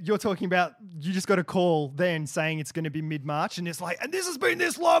 Where you're talking about, you just got a call then saying it's going to be mid-March. And it's like, and this has been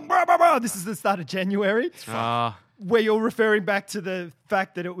this long. Blah, blah, blah. This is the start of January. Where you're referring back to the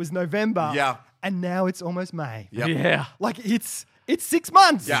fact that it was November. Yeah. And now it's almost May. Yep. Yeah. Like it's 6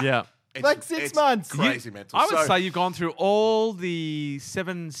 months. Yeah. Yeah. It's- Like 6 it's months. Crazy mental. I would So- say you've gone through all the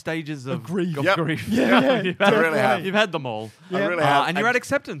 7 stages of grief. Yep. grief. Yeah, you've, I had, really have. you've had them all. Yeah. I really have. And you're at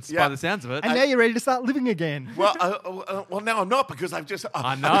acceptance Yeah. by the sounds of it. And now you're ready to start living again. Well, now I'm not because I've just.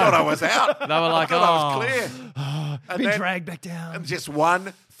 I know. thought I was out. They were like, I thought I oh. was clear. And Been then- dragged back down. And just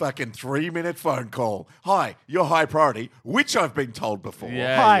one fucking 3-minute phone call. Hi, you're high priority, which I've been told before.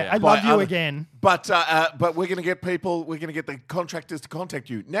 Yeah. Hi, I By love you other- again. But we're going to get people, we're going to get the contractors to contact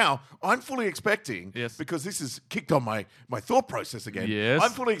you. Now, I'm fully expecting, Yes. because this has kicked on my thought process again. Yes.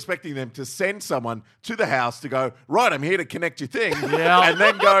 I'm fully expecting them to send someone to the house to go, right, I'm here to connect your thing. Yeah. And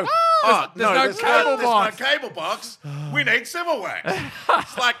then go, oh, there's no cable box. There's no cable box. We need Civil Works.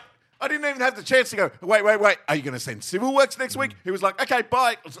 It's like, I didn't even have the chance to go, wait. Are you going to send Civil Works next week? He was like, okay,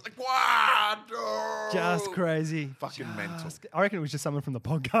 bye. I was like, what? Oh. Just crazy. Fucking mental. I reckon it was just someone from the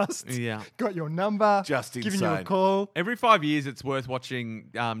podcast. Yeah. Got your number. Just giving you a insane. call. Every 5 years, it's worth watching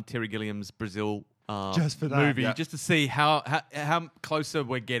Terry Gilliam's Brazil Just for that. movie, Yeah. just to see how closer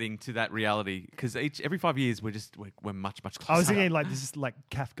we're getting to that reality. Because every 5 years, we're much closer. I was thinking like this is like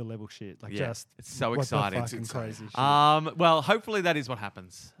Kafka level shit. Like Yeah, just it's so what the exciting. fucking It's crazy insane. shit. Well, hopefully that is what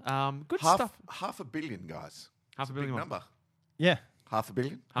happens. Good stuff. Half a billion, guys. Half a Big billion. number. Yeah. Half a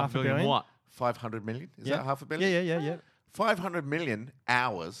billion? Half a Half a billion. billion? What? 500 million? Is Yeah. that half a billion? Yeah. 500 million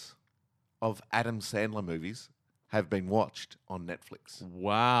hours of Adam Sandler movies have been watched on Netflix.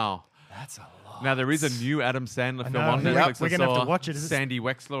 Wow. That's a lot. Now there is a new Adam Sandler film on know. Netflix. Yep. We're I gonna have to saw watch it. Is it- Sandy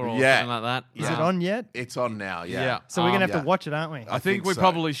Wexler or Yeah. something like that. Is it on yet? It's on now, yeah. Yeah. So we're gonna have yeah. to watch it, aren't we? I think we so.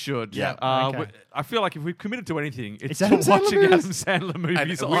 probably should. Yeah. Okay. I feel like if we've committed to anything, it's It's Adam to Sandler watching movies. Adam Sandler And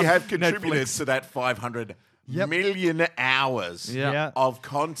movies we on have contributed Netflix. to that 500 Yep. million hours Yeah. of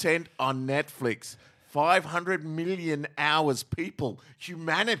content on Netflix. 500 million hours people,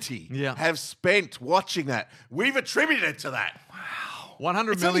 humanity, Yeah. have spent watching that. We've attributed to that.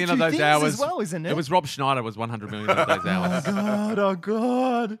 100 It's only million of 2 those things hours. as well, isn't it? It was Rob Schneider was 100 million of those hours. Oh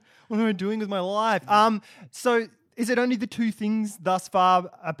God. What am I doing with my life? So is it only the 2 things thus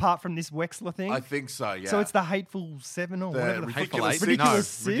far apart from this Wexler thing? I think so, yeah. So it's the Hateful 7 or The whatever the Ridiculous fuck. Six. Ridiculous No,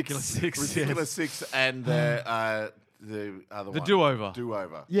 Six? Ridiculous Six. Ridiculous yes. 6 and the other The one. Do-Over.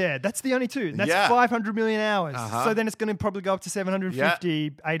 Do-Over. Yeah, that's the only 2. And that's Yeah. 500 million hours. Uh-huh. So then it's going to probably go up to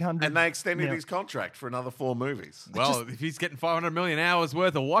 750, 800. And they extended Yeah. his contract for another 4 movies. Well, if he's getting 500 million hours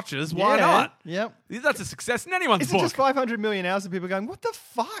worth of watches, why Yeah, not? Yep. That's a success in anyone's Is it book. just 500 million hours of people going, what the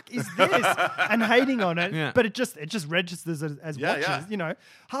fuck is this? And hating on it. Yeah. But it just registers as Yeah, watches. yeah. You know,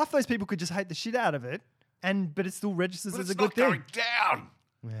 half those people could just hate the shit out of it, but it still registers But as it's a good not thing. going down.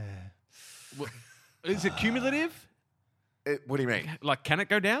 Is it cumulative? What do you mean? Like, can it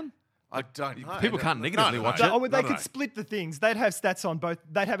go down? I don't know. People can't negatively watch it. Oh, well, they No, could no. split the things. They'd have stats on both.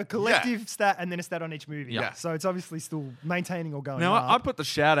 They'd have a collective stat and then a stat on each movie. Yeah. So it's obviously still maintaining or going Now, up. I put the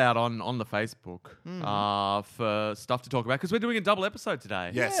shout out on the Facebook Hmm. for stuff to talk about because we're doing a double episode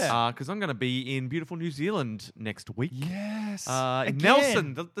today. Yes. Yeah. Because I'm going to be in beautiful New Zealand next week. Yes. In Again.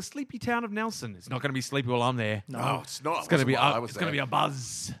 Nelson, the sleepy town of Nelson. It's not going to be sleepy while I'm there. No, it's not. It's going to be I it's was going to be there. a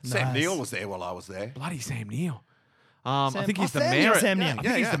buzz. Sam Nice. Neill was there while I was there. Bloody Sam Neill. I think he's the Sam mayor. Neill, Sam Neill. I think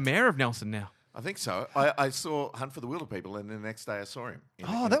Yeah, he's yeah. the mayor of Nelson now. I think so. I saw Hunt for the Wilder People, and the next day I saw him.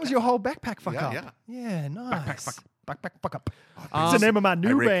 Oh, that was your whole backpack fuck Yeah, up. yeah. Yeah, nice. Backpack fuck. Fuck up. Um, It's the name of my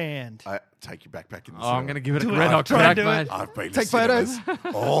new Rick, band. Take your backpack in the Oh, I'm cinema. going to give it a Do it. red hot Try crack, and do it. mate. I've been Take to cinemas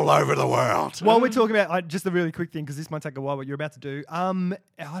all over the world. While we're talking about just a really quick thing, because this might take a while, what you're about to do. I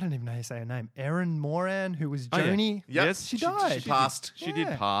don't even know how you say her name. Erin Moran, who was Oh, yeah. Joni. Yep. Yes, She died. She passed. She did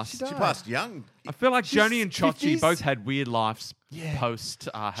Yeah, pass. she She died. passed young. I feel like She's Joni and Chachi 50s. both had weird lives Yeah. post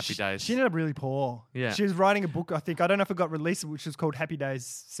Happy Days. She ended up really poor. Yeah. She was writing a book, I think. I don't know if it got released, which was called Happy Days,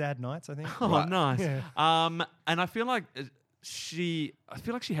 Sad Nights, I think. Oh, Right. nice. Yeah. And I feel like she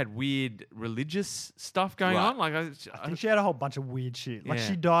had weird religious stuff going Right. on. Like I think she had a whole bunch of weird shit. Like Yeah.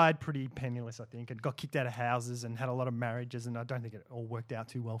 she died pretty penniless, I think, and got kicked out of houses and had a lot of marriages, and I don't think it all worked out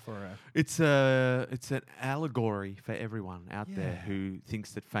too well for her. it's an allegory for everyone out there Yeah. who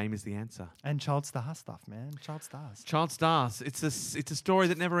thinks that fame is the answer. And child star stuff, man. Child stars. Child stars. It's a story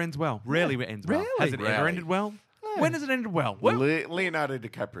that never ends well. Rarely ends well. Really? Has it ever Rarely. ended well? No. When has it ended well? Well, Leonardo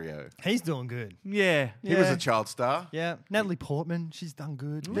DiCaprio. He's doing good. yeah. He was Yeah. a child star. Yeah, Natalie Portman, she's done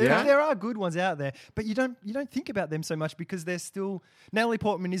good. Yeah. There are good ones out there, but you don't think about them so much because they're still Natalie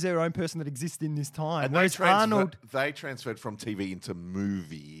Portman is her own person that exists in this time. And whereas Arnold, they transferred from TV into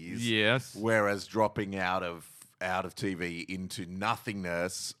movies. Yes. Whereas dropping out of TV into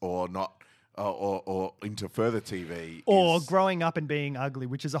nothingness or not or into further TV or is, growing up and being ugly,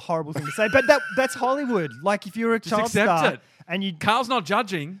 which is a horrible thing to say, but that's Hollywood. Like if you're a child accept star it. and you. Carl's not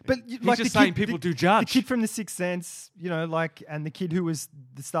judging. But he's like just the saying kid- people the- do judge. The kid from The Sixth Sense, and the kid who was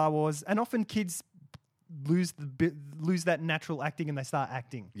the Star Wars, and often kids lose that natural acting and they start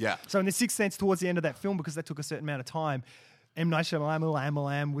acting. Yeah. So in The Sixth Sense, towards the end of that film, because that took a certain amount of time, M. Night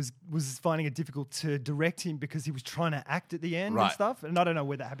Shyamalan was finding it difficult to direct him because he was trying to act at the end and Right. stuff. And I don't know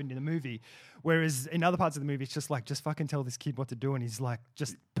where that happened in the movie. Whereas in other parts of the movie, it's just like, just fucking tell this kid what to do. And he's like,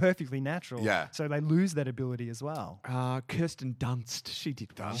 just perfectly natural. Yeah. So they lose that ability as well. Kirsten Dunst. She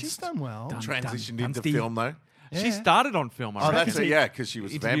did well. She's done well. transitioned into Dunsty. film though. She Yeah. started on film. I Oh, reckon. that's it. Yeah, because she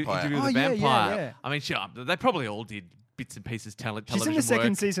was a vampire. Interview with Oh, a yeah, yeah, vampire. yeah. I mean, they probably all did bits and pieces. She's in the television second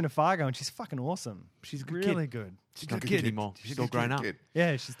work. season of Fargo, and she's fucking awesome. She's a good really kid. good. She's not a Good kid kid. anymore. She's all a grown good up. kid.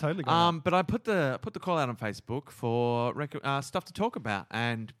 Yeah, she's totally good. But I put the call out on Facebook for stuff to talk about,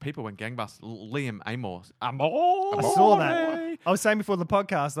 and people went gangbusters. Liam Amor. I saw that. I was saying before the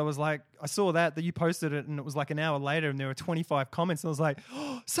podcast, I was like, I saw that you posted it, and it was like an hour later, and there were 25 comments, and I was like,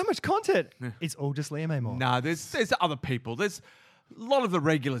 oh, so much content. It's all just Liam Amor. No, there's other people. There's a lot of the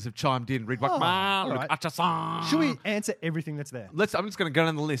regulars have chimed in. Reed all Wackman, Luke right. Atchison. Should we answer everything that's there? I'm just going to go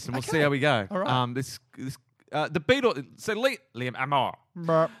down the list and we'll see Okay. how we go. All right. The Beatles. So Liam Amor.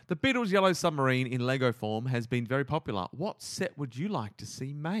 Burp. The Beatles' Yellow Submarine in Lego form has been very popular. What set would you like to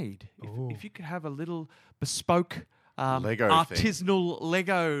see made? If you could have a little bespoke Lego artisanal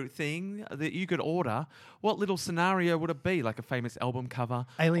Lego thing that you could order, what little scenario would it be? Like a famous album cover?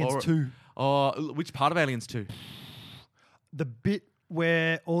 Aliens 2. Or which part of Aliens 2? The bit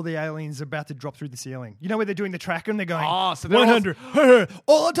where all the aliens are about to drop through the ceiling. You know where they're doing the tracker and they're going, Oh, so they're 100,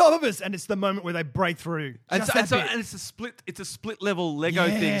 all on top of us. And it's the moment where they break through. And Just so, that bit. and it's a split level Lego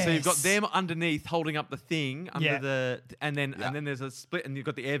thing. So you've got Yes. them underneath holding up the thing under Yeah. and then there's a split and you've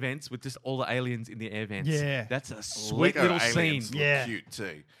got the air vents with just all the aliens in the air vents. Yeah. That's a sweet Lego little scene. aliens look Yeah. cute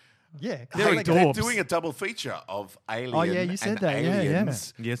too. Yeah. They're like- adorbs. They're doing a double feature of Alien Oh, yeah, you said and that. Yeah, yeah.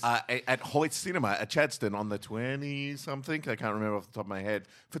 Aliens Yes. at Hoyt Cinema at Chadstone on the 20-something, I can't remember off the top of my head,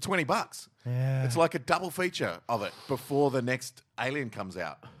 for $20. Yeah. It's like a double feature of it before the next Alien comes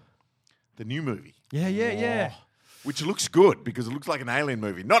out. The new movie. Yeah, yeah, yeah. Which looks good because it looks like an Alien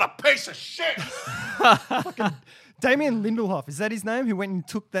movie, not a piece of shit. Damien Lindelof, is that his name? Who went and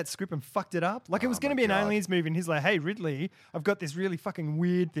took that script and fucked it up? Like it was going to be an God. aliens movie, and he's like, "Hey Ridley, I've got this really fucking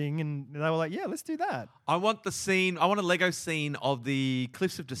weird thing," and they were like, "Yeah, let's do that." I want a Lego scene of the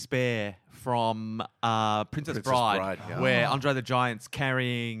Cliffs of Despair from Princess Bride, yeah. where Andre the Giant's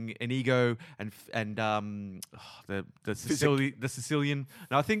carrying Inigo and the Sicilian.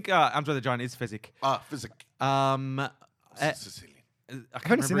 No, I think Andre the Giant is Fezzik. Physic. I Sicilian. I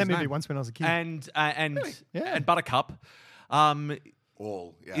haven't seen that movie once when I was a kid. And Yeah. and Buttercup.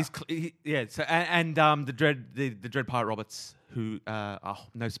 All, yeah. The Dread Pirate Roberts, who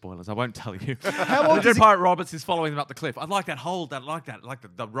no spoilers, I won't tell you. How old the Dread is he? Pirate Roberts is following them up the cliff. I like that like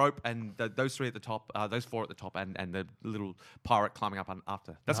the rope and those three at the top, those four at the top, and the little pirate climbing up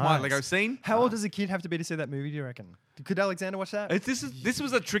after. That's my Nice. Lego scene. How old does a kid have to be to see that movie? Do you reckon? Could Alexander watch that? This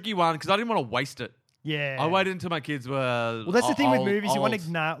was a tricky one because I didn't want to waste it. Yeah. I waited until my kids were. Well, that's the thing with old- movies. You want old.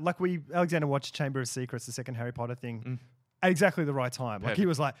 to Alexander watched Chamber of Secrets, the second Harry Potter thing, at exactly the right time. Like he Perfect.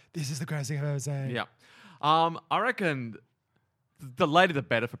 was like, "This is the greatest thing I've ever seen." Yeah. I reckon the later the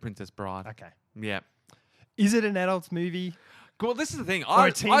better for Princess Bride. Okay. Yeah. Is it an adult's movie? Well, this is the thing. Or a I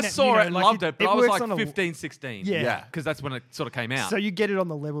teen I that, saw you know, it and like loved it- it, but it I was works like on a- 15, 16. Yeah. Because that's when it sort of came out. So you get it on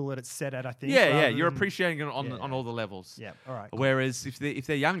the level that it's set at, I think. yeah, rather you're than- appreciating it on Yeah. on all the levels. Yeah, all right. Cool. Whereas if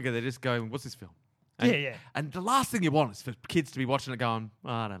they're younger, they're just going, "What's this film?" And, Yeah. And the last thing you want is for kids to be watching it going, oh,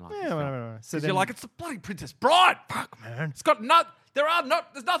 "I don't like Yeah, this film." whatever. So Because then you're like, "It's the bloody Princess Bride." Fuck, Man. It's got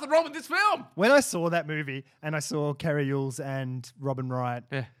there's nothing wrong with this film. when I saw that movie and I saw Carrie Yules and Robin Wright,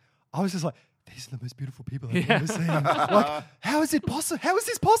 Yeah. I was just like, these are the most beautiful people I've ever seen. Like, how is it possible? How is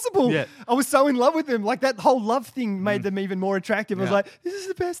this possible? Yeah. I was so in love with them. Like that whole love thing made them even more attractive. I was Yeah. like, this is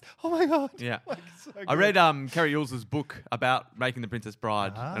the best. Oh my God. Yeah. Like, so I good. read Kerry Yules' book about making The Princess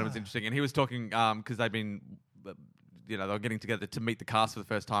Bride, and it was Ah. interesting. And he was talking because they've been, they were getting together to meet the cast for the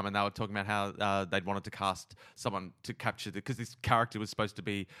first time, and they were talking about how they'd wanted to cast someone to capture because this character was supposed to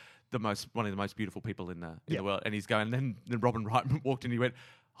be one of the most beautiful people in the world. And he's going, and then Robin Wright walked in, and he went,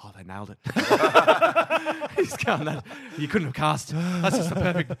 "Oh, they nailed it." He's going, "You couldn't have cast. That's just the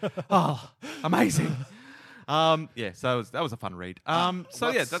perfect. Oh, amazing." So that was a fun read.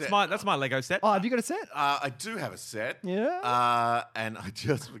 That's my Lego set. Oh, have you got a set? I do have a set. Yeah? And I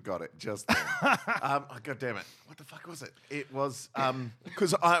just forgot it just then. God damn it. What the fuck was it? It was,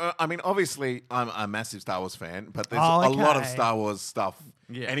 because I mean, obviously I'm a massive Star Wars fan, but there's a lot of okay. Star Wars stuff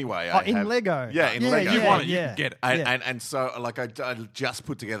Yeah. anyway. Oh, in Lego. Yeah, in Yeah, Lego. You want it, you yeah. can get it. And so, like, I just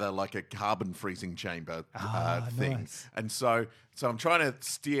put together like a carbon freezing chamber thing, nice. and so I'm trying to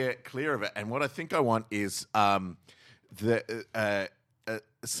steer clear of it. And what I think I want is the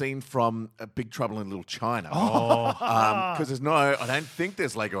scene from Big Trouble in Little China. Because I don't think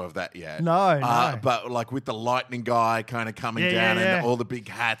there's Lego of that yet. No. But like with the lightning guy kind of coming Yeah, down yeah, yeah. and all the big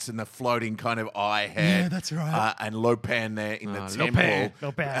hats and the floating kind of eye head. Yeah, that's right. And Lopan there in the Lopan.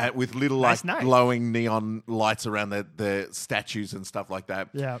 temple Lopan. with little Nice like name. glowing neon lights around the statues and stuff like that.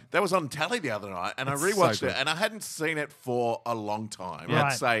 Yeah. That was on telly the other night, and I It's rewatched so it, good. and I hadn't seen it for a long time. Right.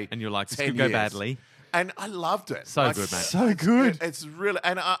 I'd say, And you're like, this 10 could go years. badly. And I loved it. So good, mate. So good. It's really,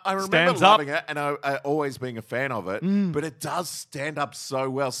 and I remember Stands up. loving it, and I always being a fan of it. Mm. But it does stand up so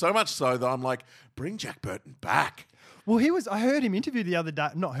well, so much so that I'm like, bring Jack Burton back. Well, I heard him interview the other day.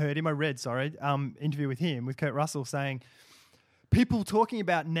 Not heard him, I read, sorry. Interview with him, with Kurt Russell, saying people talking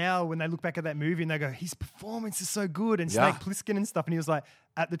about now when they look back at that movie and they go, his performance is so good, and Yeah. Snake Plissken and stuff. And he was like,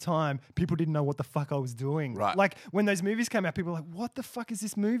 at the time, people didn't know what the fuck I was doing. Right. Like when those movies came out, people were like, what the fuck is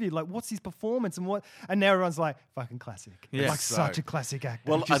this movie? Like, what's his performance? And now everyone's like, fucking classic. Yeah. Like So- such a classic actor.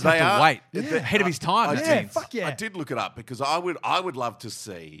 Well, Just they have to are wait. Yeah. Ahead of his time. I these Yeah, teens. fuck yeah. I did look it up because I would love to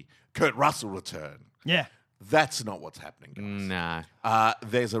see Kurt Russell return. yeah. That's not what's happening, guys. No.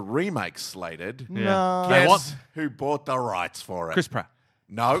 There's a remake slated. Yeah. No. They Guess want who bought the rights for it? Chris Pratt.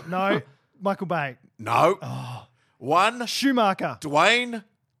 No. No, Michael Bay. No. Oh. One, Schumacher. Dwayne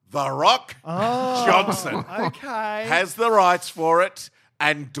The Rock Oh, Johnson okay. has the rights for it,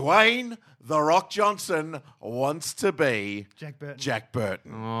 and Dwayne The Rock Johnson wants to be Jack Burton. Jack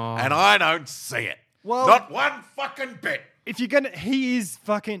Burton. Oh. And I don't see it. Well- Not one fucking bit. If you're gonna, he is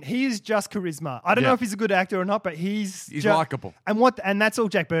just charisma. I don't Yeah. know if he's a good actor or not, but he's likable. And that's all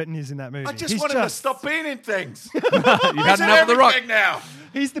Jack Burton is in that movie. I just He's want him to stop being in things. You've had He's in enough of The Rock. everything now.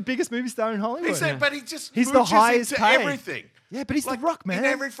 He's the biggest movie star in Hollywood. But he just He's the mooches highest into paid. everything. Yeah, but he's Like, The Rock, man. In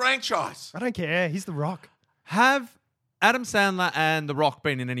every franchise. I don't care. He's The Rock. Have Adam Sandler and The Rock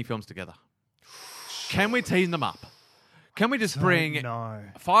been in any films together? Can we team them up? Can we just bring No.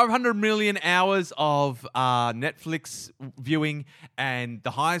 500 million hours of Netflix viewing and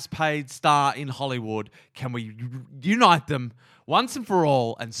the highest paid star in Hollywood? Can we unite them once and for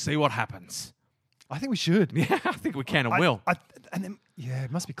all and see what happens? I think we should. Yeah, I think we can and will. And then, yeah,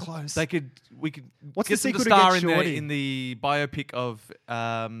 it must be close. We could What's get the them to sequel to star Get in Shorty? in the biopic of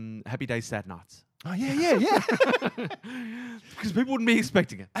Happy Days, Sad Nights. Oh, yeah. Because people wouldn't be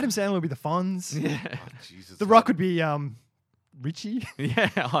expecting it. Adam Sandler would be the Fonz. Yeah. Jesus. The Rock would be Richie. Yeah.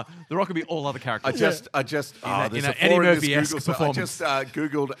 The Rock would be all other characters. I just, in there's a a Eddie four in this Murphy-esque Google search. I performance. just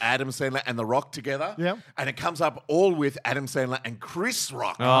Googled Adam Sandler and The Rock together. Yep. And it comes up all with Adam Sandler and Chris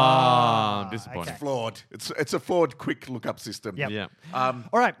Rock. Oh, disappointing. okay. Flawed. It's a flawed quick lookup system. Yep. Yeah. All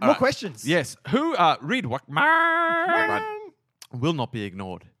right, more questions. Yes. Who Reed Wackman will not be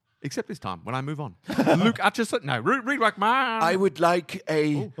ignored. Except this time when I move on. Luke Atchison. No, Reed Wackman. I would like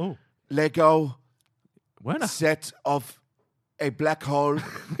a Oh. Lego Werner. set of a black hole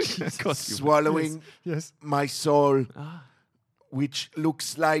Of course you would. swallowing Yes. my soul, which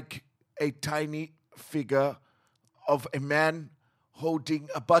looks like a tiny figure of a man holding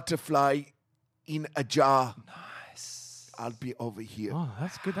a butterfly in a jar. Nice. I'll be over here. Oh,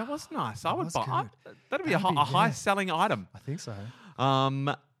 that's good. That was nice. I would was buy. good. That'd be That'd be, a high yeah. selling item. I think so.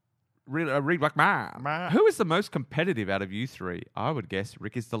 Read like who is the most competitive out of you three? I would guess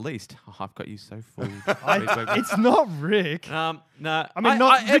Rick is the least. Oh, I've got you so fooled. It's not Rick. No. I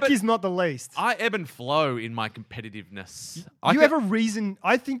mean, Rick is not the least. I ebb and flow in my competitiveness. You have a reason.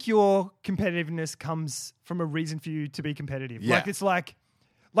 I think your competitiveness comes from a reason for you to be competitive. Yeah. Like it's like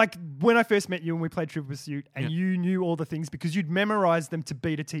when I first met you and we played Trivial Pursuit and you knew all the things because you'd memorized them to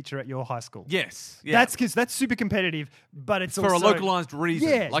beat a teacher at your high school. Yes. Yeah. That's super competitive, but it's for also a localized reason.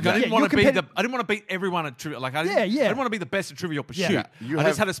 Yeah, like yeah, I didn't you're want to I didn't want to beat everyone at Trivial. Like I didn't want to be the best at Trivial Pursuit. Yeah. I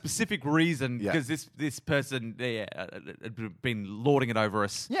just had a specific reason Yeah. because this person had been lording it over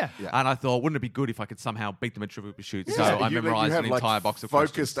us. Yeah. Yeah. And I thought, wouldn't it be good if I could somehow beat them at Trivial Pursuit? So Yeah, I you memorized have an entire box of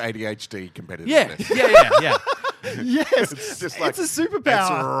focused questions. ADHD competitiveness. Yeah. Yes, It's just like it's a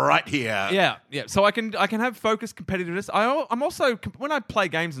superpower. It's right here. Yeah. So I can have focused competitiveness. I'm also when I play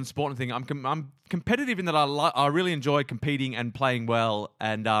games and sport and thing, I'm competitive in that I really enjoy competing and playing well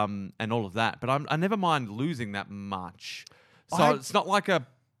and all of that. But I never mind losing that much. So it's not like a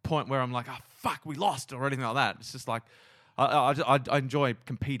point where I'm like, oh fuck, we lost or anything like that. It's just like I enjoy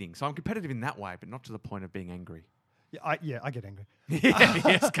competing. So I'm competitive in that way, but not to the point of being angry. Yeah, I get angry.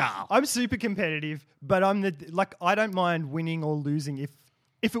 Yes, Carl. I'm super competitive, but I don't mind winning or losing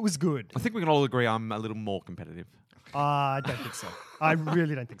if it was good. I think we can all agree I'm a little more competitive. I don't think so. I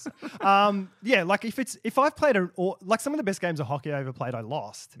really don't think so. Like if I've played like some of the best games of hockey I ever played, I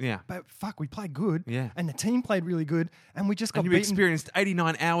lost. Yeah. But fuck, we played good. Yeah. And the team played really good, and we just got And you beaten. experienced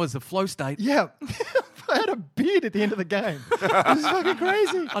 89 hours of flow state. Yeah. I had a beard at the end of the game. It was fucking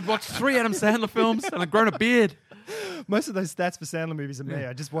crazy. I'd watched 3 Adam Sandler films and I'd grown a beard. Most of those stats for Sandler movies are me.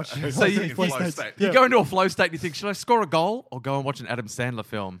 I just watch. So you- flow state. You go into a flow state and you think, should I score a goal or go and watch an Adam Sandler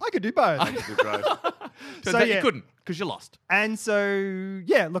film? I could do both. Right. Turns out you couldn't because you lost. And so,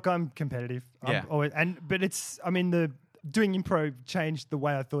 yeah, look, I'm competitive. Yeah. But the doing improv changed the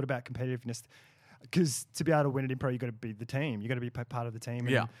way I thought about competitiveness. Because to be able to win at improv, you got to be the team. You got to be part of the team.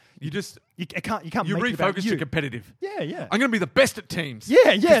 Yeah. And You just you can't. you make it about refocus you. to competitive. Yeah. I'm going to be the best at teams.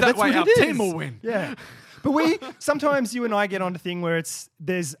 Yeah. 'Cause that That's way what our it is. team will win. Yeah. But sometimes you and I get on a thing where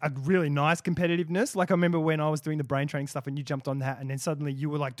there's a really nice competitiveness. Like I remember when I was doing the brain training stuff and you jumped on that and then suddenly you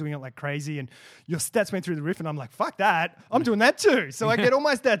were like doing it like crazy and your stats went through the roof and I'm like, fuck that. I'm doing that too. So I get all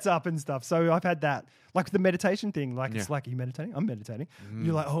my stats up and stuff. So I've had that. Like the meditation thing. Like it's like, are you meditating? I'm meditating.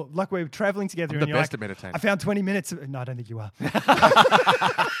 You're like, oh, like we're traveling together. I'm and the you're best like, at meditating. I found 20 minutes. No, I don't think you are.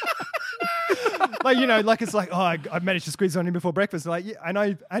 Like it's like, oh, I managed to squeeze on him before breakfast. Like,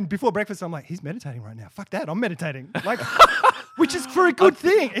 yeah, and before breakfast, I'm like, he's meditating right now. Fuck that, I'm meditating. Like, which is for a good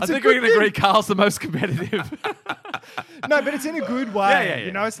thing. It's I think a we good can agree thing. Carl's the most competitive. No, but it's in a good way. Yeah.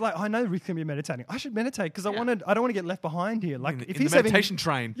 You know, it's like I know Rick can be meditating. I should meditate because I don't want to get left behind here. Like, if in he's the meditation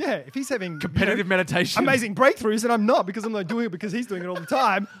having, train. yeah, if he's having Competitive meditation. amazing breakthroughs, and I'm not because I'm not doing it because he's doing it all the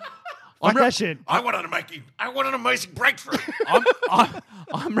time. Fuck re- that shit. I want an amazing breakthrough.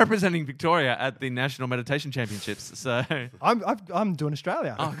 I'm representing Victoria at the National Meditation Championships. So I'm doing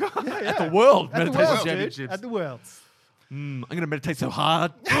Australia. Oh, God. Yeah. At the World At the Meditation World, dude. Championships. At the Worlds. I'm going to meditate so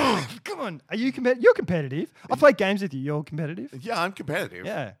hard. Come on, are you You're competitive. I play games with you. You're competitive. Yeah, I'm competitive.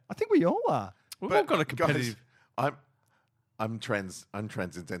 Yeah, I think we all are. We've But all got a competitive. Guys, I'm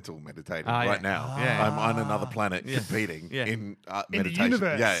transcendental meditating Ah, right yeah. now. Yeah. I'm on another planet competing Yeah. in the meditation.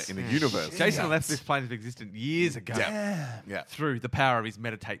 universe. Yeah, in a universe. Jason left this planet of existence years ago Yeah. through the power of his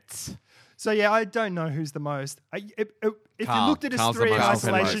meditates. So yeah, I don't know who's the most. If you Carl. looked at us Carl's the three in most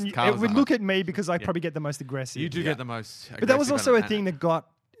isolation, competitive. Carl's it would the look at me because I probably get the most aggressive. You do get the most. But that was also a aggressive thing that got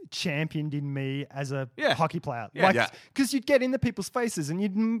championed in me as a Yeah. hockey player. Yeah. Like, Yeah. because you'd get into people's faces and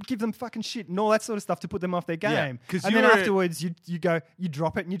you'd give them fucking shit and all that sort of stuff to put them off their Yeah, game. 'cause And you then were- afterwards, you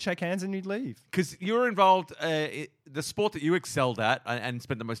drop it and you'd shake hands and you'd leave. Because you were involved, the sport that you excelled at and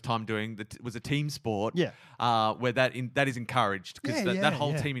spent the most time doing was a team sport. Yeah. where that is encouraged because Yeah, that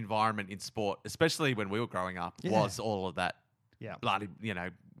whole yeah. team environment in sport, especially when we were growing up, Yeah. was all of that. Yeah. Bloody,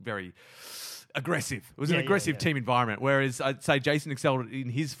 very aggressive. It was an Yeah, yeah, aggressive yeah. team environment. Whereas I'd say Jason excelled in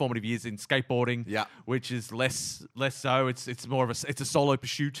his formative years in skateboarding, Yeah. which is less so. It's more of it's a solo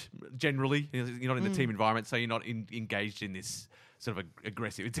pursuit generally. You're not in the team environment, so you're not engaged in this sort of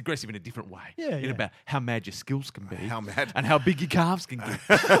aggressive. It's aggressive in a different way. Yeah, in yeah. about how mad your skills can be, How mad. and how big your calves can get.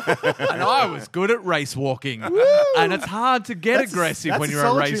 And I was good at race walking, and it's hard to get That's- aggressive that's when a you're a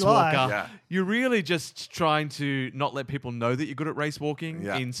solitary race life. walker. Yeah. You're really just trying to not let people know that you're good at race walking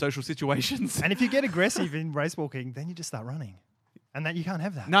Yeah. in social situations. And if you get aggressive in race walking, then you just start running. And that you can't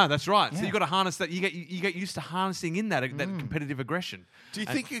have that. No, that's right. So Yeah. you got to harness that. You get used to harnessing in that competitive aggression. Do you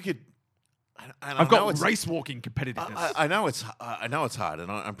think you could? And I've I know got it's- race walking competitiveness. I know it's hard,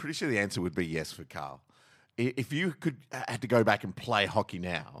 and I'm pretty sure the answer would be yes for Carl. if you had to go back and play hockey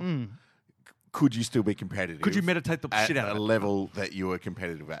now, could you still be competitive? Could you meditate the at shit out a of it? level that you were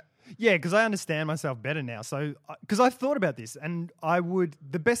competitive at? Yeah, because I understand myself better now. So, because I've thought about this, and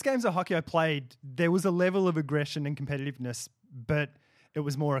the best games of hockey I played, there was a level of aggression and competitiveness, but it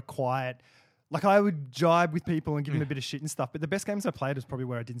was more a quiet. Like, I would jibe with people and give them a bit of shit and stuff, but the best games I played was probably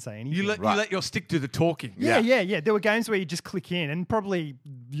where I didn't say anything. You let your stick do the talking. Yeah. There were games where you just click in, and probably,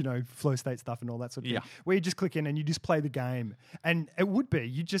 flow state stuff and all that sort of thing, where you just click in and you just play the game. And it would be,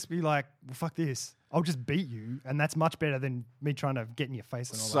 you'd just be like, well, fuck this. I'll just beat you, and that's much better than me trying to get in your face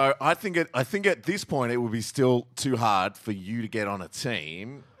and all that. So I think at this point it would be still too hard for you to get on a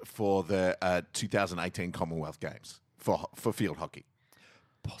team for the 2018 Commonwealth Games for field hockey.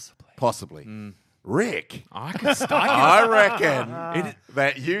 Possibly. Rick, I reckon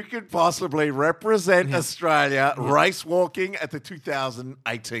that you could possibly represent Australia race walking at the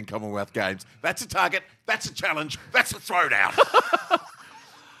 2018 Commonwealth Games. That's a target. That's a challenge. That's a throwdown.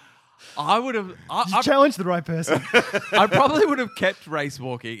 I would have. You challenged the right person. I probably would have kept race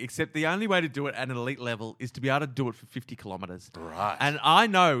walking, except the only way to do it at an elite level is to be able to do it for 50 kilometres. Right. And I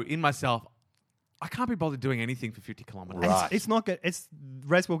know in myself, I can't be bothered doing anything for 50 kilometres. Right. It's not good.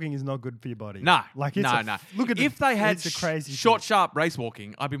 Race walking is not good for your body. No, like no. Look at if they had it's a crazy short, thing. sharp race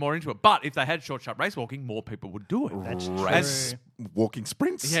walking, I'd be more into it. But if they had short, sharp race walking, more people would do it. That's Race walking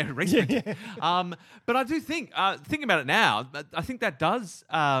sprints. Yeah, race walking. But I do think, thinking about it now, I think that does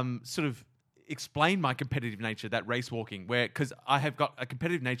sort of explain my competitive nature, that race walking, because I have got a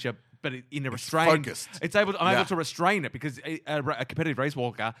competitive nature, but in a restrained. Focused. I'm able to restrain it because a competitive race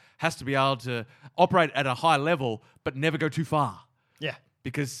walker has to be able to operate at a high level, but never go too far. Yeah.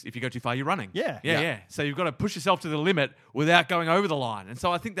 Because if you go too far, you're running. Yeah. So you've got to push yourself to the limit without going over the line. And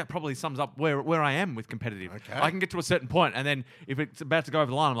so I think that probably sums up where I am with competitive. Okay. I can get to a certain point, and then if it's about to go over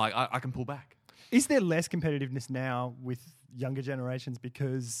the line, I'm like, I can pull back. Is there less competitiveness now with younger generations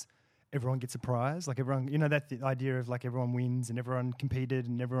because everyone gets a prize? Like everyone, the idea of like everyone wins and everyone competed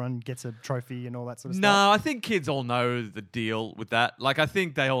and everyone gets a trophy and all that sort of stuff? No, I think kids all know the deal with that. Like, I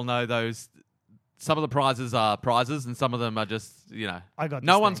think they all know those. Some of the prizes are prizes, and some of them are just, I got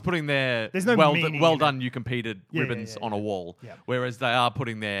no this one's thing. putting their There's no well meaning in done, you competed Yeah, ribbons yeah. on a wall. Yeah. Whereas they are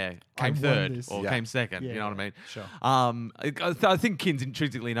putting their I came won third this. or Yeah. came second. Yeah, You know what I mean? Sure. I think kids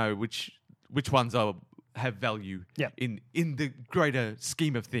intrinsically know which ones have value Yeah. in the greater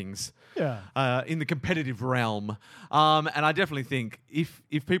scheme of things. Yeah. In the competitive realm. And I definitely think if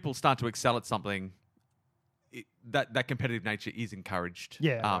people start to excel at something, that competitive nature is encouraged.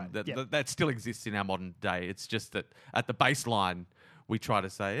 Yeah, right. That still exists in our modern day. It's just that at the baseline, we try to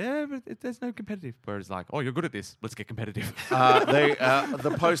say, but there's no competitive. Whereas like, oh, you're good at this. Let's get competitive.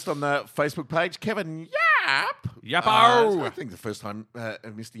 The post on the Facebook page, Kevin Yap. Yappo. I think the first time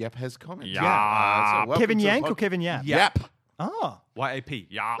Mr. Yap has commented. Yap. So welcome Kevin to the Yank pod- or Kevin Yap? Yap. Oh, YAP.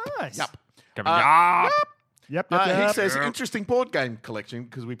 Yap. nice. Yap. Kevin Yap. Yep. He says, interesting board game collection,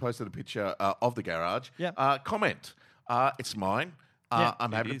 because we posted a picture of the garage. Yeah. Comment. It's mine. Yeah.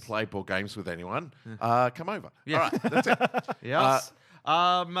 I'm happy It to is. play board games with anyone. Come over. Yeah. All right, that's it. Yes.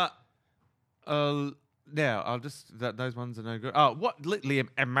 Now, I'll just... those ones are no good. Oh, what? Liam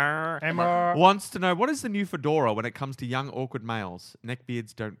Emmer. wants to know, what is the new fedora when it comes to young, awkward males?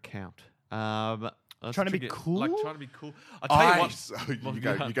 Neckbeards don't count. That's Trying to be tricky. cool? Like, trying to be cool. I'll tell you what. So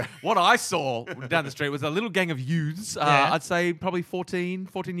you go. What I saw down the street was a little gang of youths. Yeah. I'd say probably 14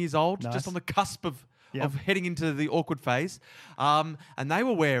 years old, Nice. just on the cusp of Yep. heading into the awkward phase. And they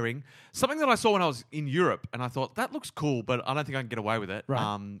were wearing something that I saw when I was in Europe, and I thought, that looks cool, but I don't think I can get away with it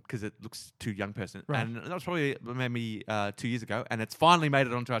Right. because it looks too young person. Right. And that was probably maybe 2 years ago, and it's finally made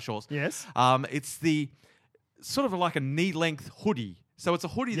it onto our shores. Yes. It's the sort of like a knee-length hoodie. So it's a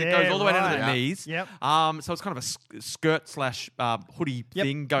hoodie that Yeah, goes all the way down to the right. knees. Yep. So it's kind of a skirt / hoodie Yep.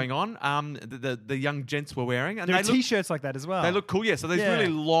 thing going on. The young gents were wearing, and There are they look, T-shirts like that as well. they look cool. Yeah. So there's Yeah. really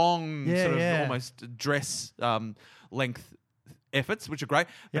long, Yeah, sort of yeah. almost dress length efforts, which are great.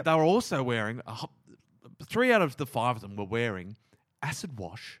 But Yep. they were also wearing 3 out of the 5 of them were wearing acid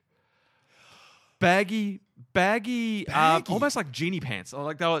wash. Baggy, almost like genie pants.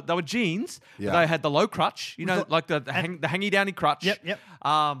 Like they were jeans. Yeah. But they had the low crutch, like the hangy downy crutch. Yep.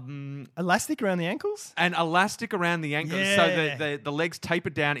 Elastic around the ankles. And elastic around the ankles, Yeah. so the legs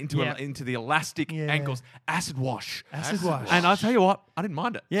tapered down into Yeah. into the elastic Yeah. ankles. Acid wash. Acid wash. And I'll tell you what, I didn't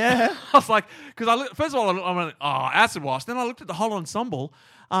mind it. Yeah. I was like, because first of all, I went, oh, acid wash. Then I looked at the whole ensemble,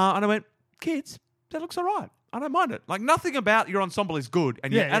 and I went, kids, that looks all right. I don't mind it. Like, nothing about your ensemble is good.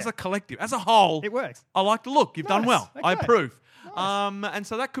 And yet, Yeah, as yeah. a collective, as a whole, It works. I like the look. You've done Nice. well. I Okay. approve. And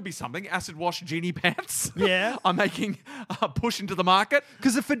so that could be something. Acid wash genie pants. Yeah. I'm making a push into the market.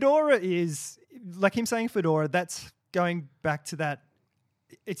 Because the fedora is like him saying fedora, that's going back to that.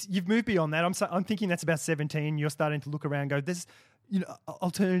 You've moved beyond that. I'm thinking that's about 17. You're starting to look around and go, there's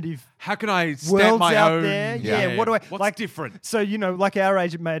alternative How can I stamp worlds my out own? there. Yeah. What do I What's like? different? So like our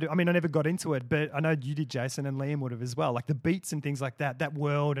age, it made. I mean, I never got into it, but I know you did, Jason, and Liam would have as well. Like the beats and things like that. That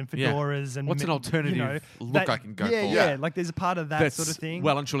world and fedoras and What's an alternative look I can go for? Yeah, like there's a part of that That's sort of thing.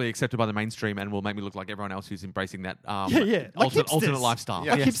 well and truly accepted by the mainstream and will make me look like everyone else who's embracing that Like alternate hipsters. lifestyle.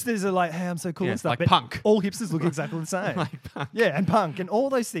 Like Yes. hipsters are like, hey, I'm so cool Yeah, and stuff. like but punk. All hipsters look exactly the same. Like punk. Yeah, and punk and all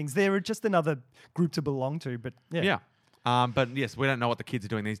those things. They're just another group to belong to. But Yeah. But yes, we don't know what the kids are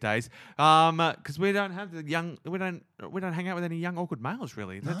doing these days because we don't have the young. We don't hang out with any young awkward males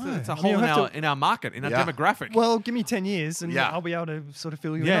really. That's a I mean, hole you'll have in our market, in our Yeah. demographic. Well, give me 10 years and Yeah. I'll be able to sort of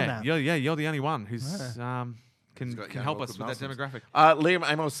fill you in on that. you're the only one who's can got can young help us awkward with that Muslims. demographic.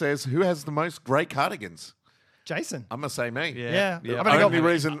 Liam Amos says, who has the most grey cardigans? Jason. I'm going to say me. Yeah. yeah. I've The only only got-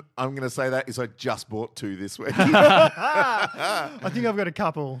 reason I'm going to say that is I just bought 2 this week. I think I've got a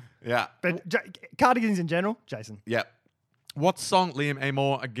couple. Yeah. But cardigans in general, Jason. Yeah. What song, Liam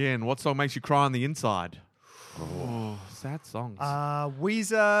Amor, again? What song makes you cry on the inside? Oh, sad songs.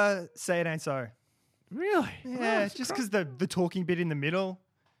 Weezer, Say It Ain't So. really? Yeah, just because the talking bit in the middle.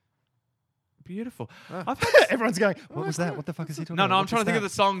 Beautiful. I've had Everyone's going, what was that? What the fuck is he talking No, about? no, I'm What trying to is think of that?"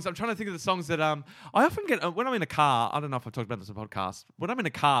 the songs. I'm trying to think of the songs that I often get when I'm in a car. I don't know if I've talked about this on the podcast. When I'm in a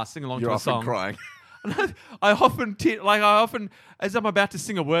car, sing along You're to a often song. crying. I often, as I'm about to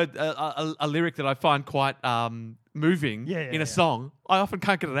sing a word, a lyric that I find quite moving in a song, I often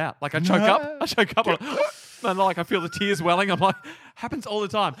can't get it out. Like I choke up. I choke up. And like I feel the tears welling. I'm like, happens all the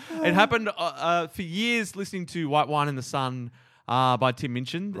time. It happened for years listening to White Wine in the Sun. By Tim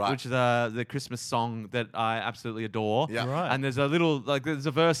Minchin, Right. which is the Christmas song that I absolutely adore. Yeah. Right. And there's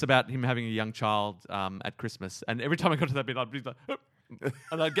a verse about him having a young child at Christmas. And every time I got to that bit, I'd be like,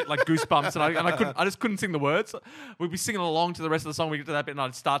 and I'd get like goosebumps, and I just couldn't sing the words. We'd be singing along to the rest of the song. We get to that bit, and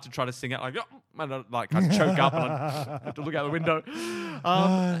I'd start to try to sing it, and I'd choke up, and I'd have to look out the window.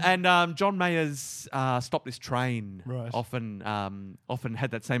 And John Mayer's "Stop This Train" often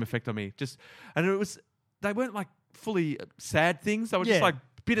had that same effect on me. They weren't like fully sad things. They were just like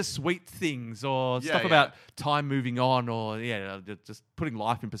bittersweet things or stuff about time moving on or just putting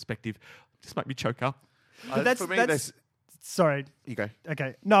life in perspective. Just make me choke up. For me, Sorry. you go.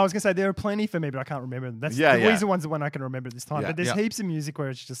 Okay. No, I was going to say there are plenty for me, but I can't remember them. That's the Weezer one's the one I can remember at this time. Yeah. But there's Yeah. heaps of music where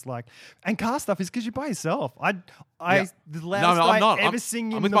it's just like, and car stuff is because you're by yourself. The loudest No, I'm not. I ever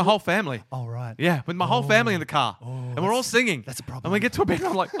sing I'm with my whole family. Oh, right. Yeah, with my whole family in the car. And we're all singing. That's a problem. And we get to a bit and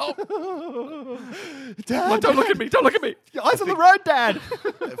I'm like, oh, Dad, like, don't look at me. Don't look at me. your eyes on the road, Dad.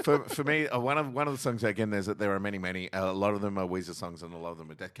 For me, one of the songs again. There are many. A lot of them are Weezer songs, and a lot of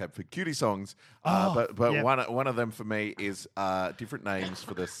them are Death Cab for Cutie songs. But yeah. one of them for me is different names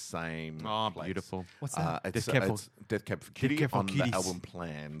for the same. Oh, place. beautiful. What's that? It's Death Cab for- it's Death Cab for Cutie Cab for on Cuties. the album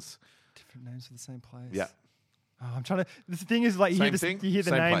Plans. Different names for the same place. Yeah. Oh, I'm trying to. The thing is, like, you hear, Same thing, you hear the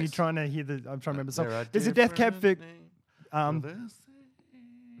same name, place. you're trying to hear the. I'm trying to remember the song. There are There's a Death Cab for. different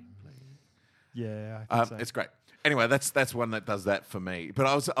Yeah, I think so. It's great. Anyway, that's one that does that for me. But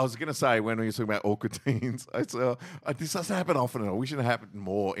I was going to say when we were talking about awkward teens, this doesn't happen often, and I wish it happened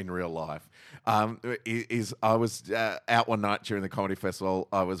more in real life. I was out one night during the comedy festival.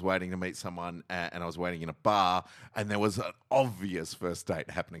 I was waiting to meet someone, and I was waiting in a bar, and there was an obvious first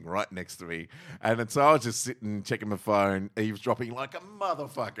date happening right next to me. And so I was just sitting checking my phone, eavesdropping like a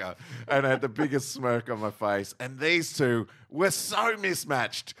motherfucker, and I had the biggest smirk on my face. And these two were so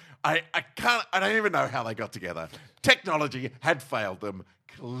mismatched. I don't even know how they got together. Technology had failed them,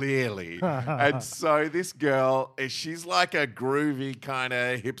 clearly. And so this girl, she's like a groovy kind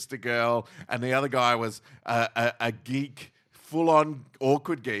of hipster girl, and the other guy was a geek, full-on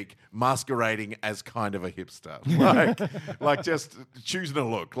awkward geek, masquerading as kind of a hipster, like just choosing a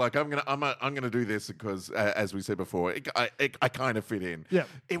look. Like I'm gonna do this because, as we said before, I kind of fit in. Yeah.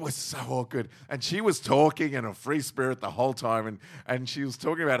 It was so awkward, and she was talking in a free spirit the whole time, and she was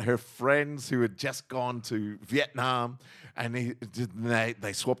talking about her friends who had just gone to Vietnam. And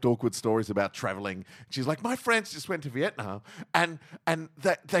they swapped awkward stories about traveling. She's like, my friends just went to Vietnam, and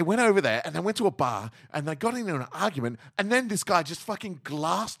they went over there, and they went to a bar, and they got into an argument, and then this guy just fucking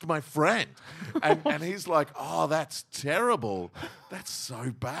glassed my friend. And he's like, oh, that's terrible. That's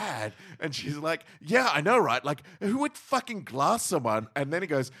so bad. And she's like, yeah, I know, right? Like, who would fucking glass someone? And then he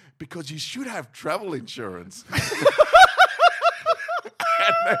goes, because you should have travel insurance.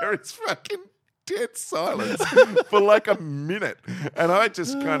 And there is fucking dead silence for like a minute, and I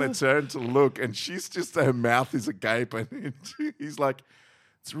just kind of turned to look, and she's just, her mouth is agape, and he's like,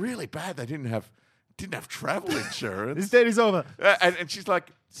 it's really bad they didn't have didn't have travel insurance. His date is over. And she's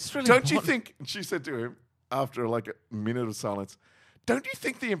like, really don't you important. think, and she said to him after like a minute of silence, don't you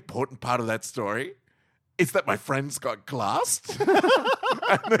think the important part of that story is that my friends got glassed?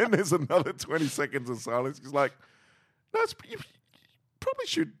 And then there's another 20 seconds of silence. He's like, no, you probably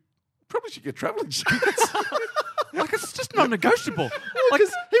should get travel insurance. Like, it's just non-negotiable. Like,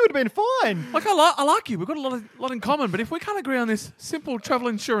 Because he would have been fine. like I like you. We've got a lot in common. But if we can't agree on this simple travel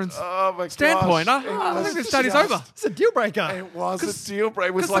insurance Oh my standpoint, gosh. I think this date is over. It's a deal breaker. It was a deal breaker.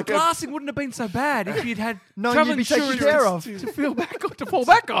 It was Because like the glassing wouldn't have been so bad if you'd had No, travel you'd be taken insurance care of. to fall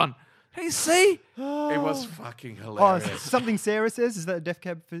back on. Hey, you see? it was fucking Oh, hilarious. something Sarah says. Is that a Def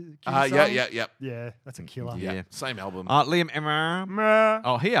Cab for Cutie song? Yeah. That's a killer. Yeah, same album. Liam Emma.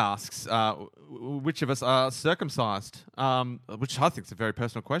 Oh, he asks, which of us are circumcised? Which I think is a very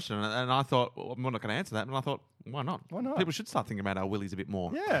personal question. And I thought, well, I'm not going to answer that. And I thought, why not? Why not? People should start thinking about our willies a bit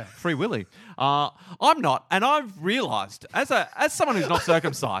more. Yeah. Free willy. I'm not. And I've realised, as someone who's not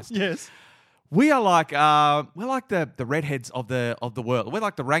circumcised, Yes. we are like we're like the redheads of the world. We're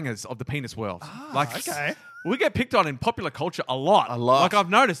like the rangers of the penis world. okay. We get picked on in popular culture a lot. A lot. Like I've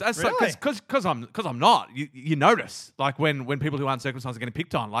noticed, Really? because I'm not. You notice like when people who aren't circumcised are getting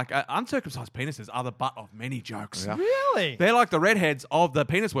picked on. Like uncircumcised penises are the butt of many jokes. Yeah. Really? They're like the redheads of the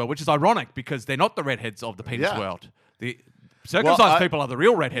penis world, which is ironic because they're not the redheads of the penis Yeah. world. The circumcised I- people are the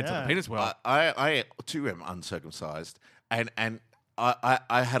real redheads of Yeah. the penis world. I too am uncircumcised, and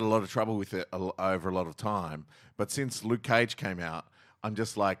I had a lot of trouble with it over a lot of time. But since Luke Cage came out, I'm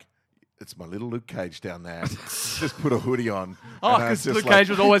just like, it's my little Luke Cage down there. Just put a hoodie on. Oh, And I was because just Luke like- Cage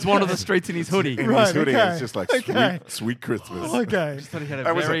would always wander the streets in his hoodie. in Right, his hoodie. okay. It's just like Okay. sweet Christmas. Okay. Thought he had a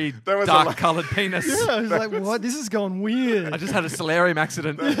That was a- very that was a lot- dark-coloured penis. Yeah, I was like, what? This is going weird. I just had a solarium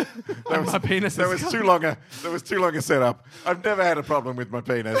accident. My penis That is was too long a setup. I've never had a problem with my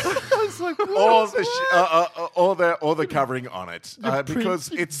penis. I was like, what All is the all the covering on it Your because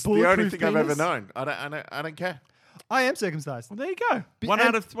print- it's the only bulletproof thing I've ever penis? known. I don't care. I am circumcised. Well, there you go. One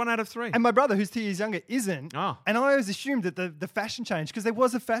and- out of three. And my brother, who's 2 years younger, isn't. Oh. And I always assumed that the fashion changed because there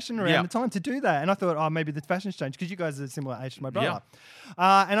was a fashion around Yeah. the time to do that. And I thought, oh, maybe the fashion's changed because you guys are a similar age to my brother.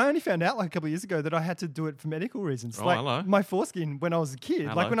 And I only found out like a couple of years ago that I had to do it for medical reasons. Oh, like hello. my foreskin when I was a kid,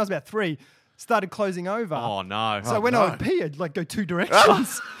 Hello. like when I was about 3, started closing over. Oh no! So when no. I would pee, I'd like go two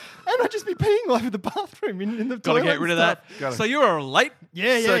directions. And I'd just be peeing all over the bathroom in the got to toilet. get rid of and that. stuff. Gotta- So you were late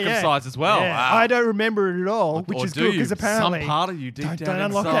circumcised as well. Yeah. Wow. I don't remember it at all, which Or is do good you? because apparently Some part of you deep don't down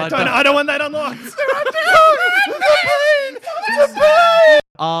unlock inside. that. I don't want that unlocked.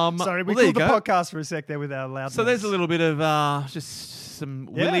 Sorry, we well, there you called the go. podcast for a sec there with our loudness. So there's a little bit of just some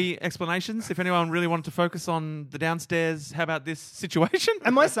willy explanations. If anyone really wanted to focus on the downstairs, how about this situation?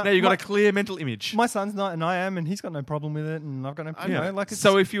 And my son- now you've got my- a clear mental image. My son's not, and I am, and he's got no problem with it, and I've got no, you know, like it's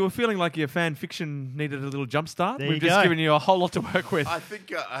So if you were feeling like your fan fiction needed a little jump start, There we've you just go. given you a whole lot to work with. I think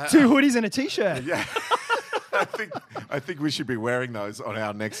two hoodies and a t-shirt. yeah. I think we should be wearing those on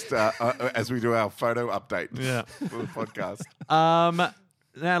our next as we do our photo update Yeah. for the podcast.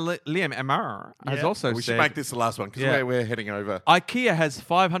 Now, Liam Amar has Yeah. also We said should make this the last one because Yeah. we're heading over. IKEA has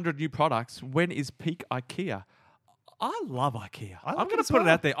 500 new products. When is peak IKEA? I love IKEA. I like I'm it going as to put it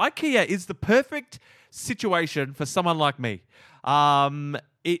well. out there. IKEA is the perfect situation for someone like me.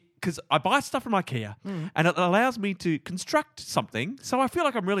 Because I buy stuff from IKEA and it allows me to construct something. So I feel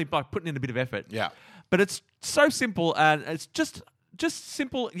like I'm really like putting in a bit of effort. Yeah. But it's so simple and it's just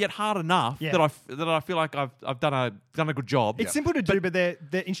simple yet hard enough Yeah. that I feel like I've done a good job. It's simple to do, but their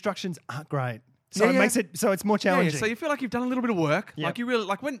instructions aren't great. So Yeah, it yeah. makes it so it's more challenging. So you feel like you've done a little bit of work. Yep. Like you really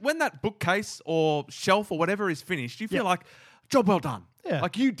like when that bookcase or shelf or whatever is finished, you feel Yep. like job well done. Yeah.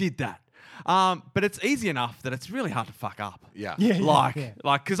 Like you did that. But it's easy enough that it's really hard to fuck up. Yeah. Yeah, yeah.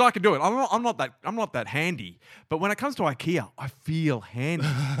 Like, because I can do it. I'm not that handy. But when it comes to IKEA, I feel handy.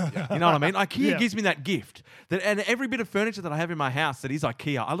 You know what I mean? IKEA Yeah. gives me that gift. And every bit of furniture that I have in my house that is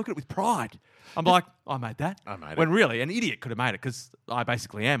IKEA, I look at it with pride. I'm like, I made that. I made it. When really, an idiot could have made it because I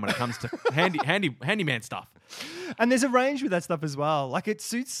basically am when it comes to handyman stuff. And there's a range with that stuff as well. Like it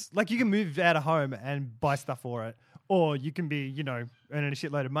suits, like you can move out of home and buy stuff for it. Or you can be, earning a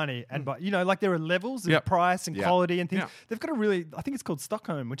shitload of money and buy, like there are levels of Yep. price and Yeah. quality and things. Yeah. They've got a really, I think it's called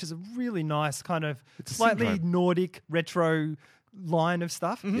Stockholm, which is a really nice kind of a slightly syndrome. Nordic retro line of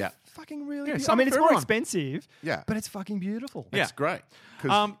stuff. Yeah. Fucking really Yeah, beautiful. I something mean, it's for more everyone. expensive, Yeah. but it's fucking beautiful. Yeah. It's great.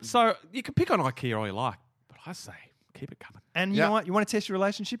 'Cause So you can pick on IKEA all you like, but I say keep it coming. And you Yeah. know what? You want to test your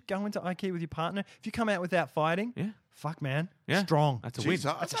relationship? Go into IKEA with your partner. If you come out without fighting, Yeah. fuck, man. Yeah. Strong. That's a win. Jeez,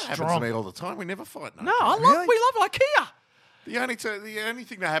 that That's happens strong. to me all the time. We never fight. No, I love Really? we love IKEA. The only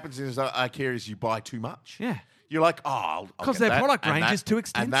thing that happens is IKEA is you buy too much. Yeah. You're like, oh, I'll 'Cause get their that, product and range that, is too and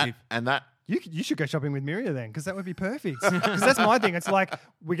extensive. that, You should go shopping with Miria then, because that would be perfect. Because that's my thing. It's like,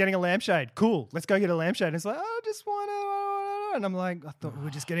 we're getting a lampshade. Cool. Let's go get a lampshade. And it's like, I just want to. And I'm like, I thought we were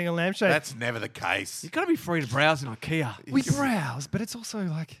just getting a lampshade. That's never the case. You've got to be free to browse in IKEA. We browse, but it's also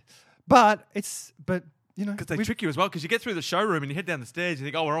like, you know. Because they we- trick you as well. Because you get through the showroom and you head down the stairs, you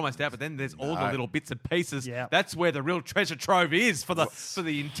think, "Oh, we're almost out," but then there's all the little bits and pieces. Yeah. That's where the real treasure trove is for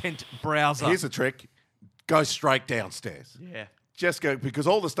the intent browser. Here's a trick: go straight downstairs. yeah. Just go, because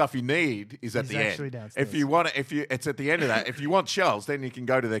all the stuff you need is at Is the actually end. downstairs. If you want it, it's at the end of that. If you want shelves, then you can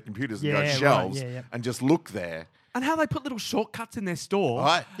go to their computers and Yeah, go right, shelves yeah. and just look there. And how they put little shortcuts in their store,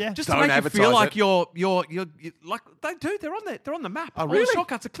 Right. Yeah. just Don't to make you advertise feel like it. you're like they do. They're on the map. Oh, All really? the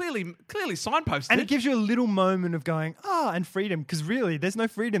shortcuts are clearly signposted. And it gives you a little moment of going, and freedom. Because really, there's no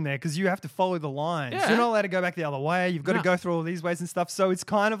freedom there because you have to follow the lines. Yeah. You're not allowed to go back the other way. You've got No. to go through all these ways and stuff. So it's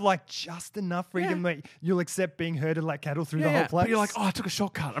kind of like just enough freedom that you'll accept being herded like cattle through the whole place. But you're like, I took a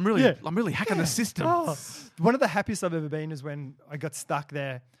shortcut. I'm really hacking the system. Oh, one of the happiest I've ever been is when I got stuck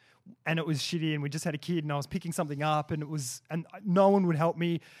there and it was shitty and we just had a kid and I was picking something up and no one would help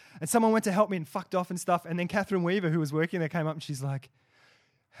me and someone went to help me and fucked off and stuff. And then Catherine Weaver, who was working there, came up and she's like,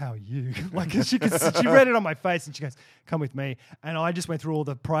 how are you? Like she read it on my face and she goes, come with me. And I just went through all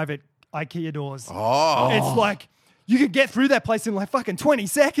the private IKEA doors. Oh, It's like, you could get through that place in like fucking 20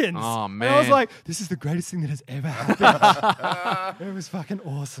 seconds. Oh, And I was man. like, this is the greatest thing that has ever happened. It was fucking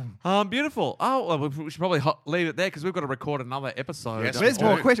awesome. Beautiful. Oh, well, we should probably leave it there because we've got to record another episode. Yes, There's we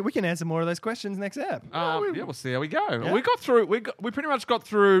more do. questions. We can answer more of those questions next ep. Yeah, we'll see how we go. Yeah. We got through. We pretty much got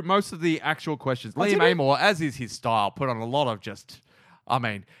through most of the actual questions. Oh, did Liam we? Amor, as is his style, put on a lot of just. I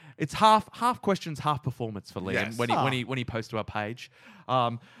mean, it's half questions, half performance for Liam Yes. when he posts to our page.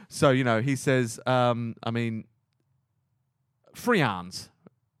 So he says, Friands,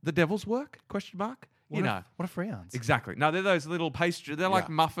 the devil's work? Question mark. What a freelance. Exactly. No, they're those little pastry. They're like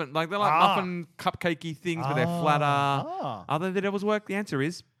Yeah. muffin, muffin cupcakey things, but they're flatter. Are they the devil's work? The answer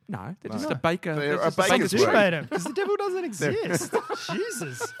is no. They're just a baker. They're They're a just a baker's baker's work. trade. Because the devil doesn't exist.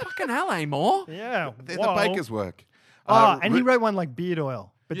 Jesus. Fucking hell, Amor. Yeah. they're Whoa. the baker's work. And he wrote one like beard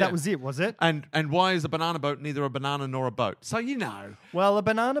oil, but Yeah. that was it, was it? And why is a banana boat neither a banana nor a boat? So Well, a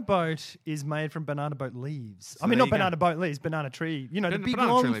banana boat is made from banana boat leaves. I mean, there not you go. banana boat leaves, banana tree. You know, the Banana big tree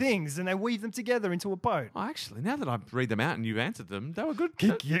long leaves. things, and they weave them together into a boat. Oh, actually, now that I read them out and you've answered them, they were good.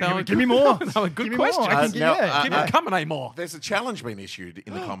 Give they were me more. They were good Give me more. questions. I can now, give you Keep it coming, Amor. There's a challenge being issued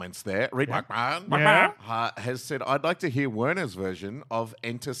in the comments there. Reed McMahon Yeah. has said, I'd like to hear Werner's version of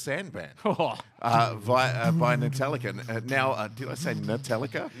Enter Sandman Oh, by Metallica. Now, did I say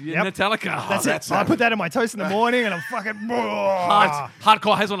Metallica? Yep. Metallica. That's that's it. I it. put that in my toast in the morning, and I'm fucking.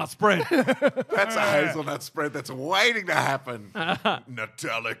 Hardcore hazelnut spread. That's a hazelnut spread that's waiting to happen.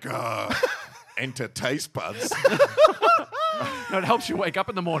 Metallica. Enter taste buds. No, it helps you wake up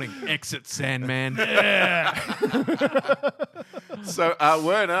in the morning. Exit Sandman. So,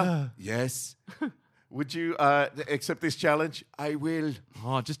 Werner, yes. Would you accept this challenge? I will.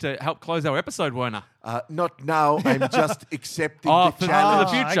 Oh, just to help close our episode, Werner. Not now. I'm just accepting Oh, the for the challenge.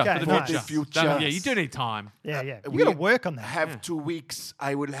 future. okay, For the nice. future. For the future. Yeah, you do need time. Yeah, yeah. You We got to work on that. Have 2 weeks.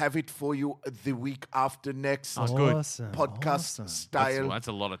 I will have it for you the week after next. Oh, good. Awesome. Podcast awesome. style. That's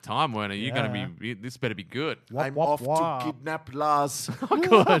a lot of time, Werner. You're going to be. This better be good. I'm Wop, off wop. to kidnap Lars.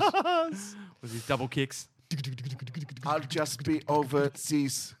 Good. With these double kicks. I'll just be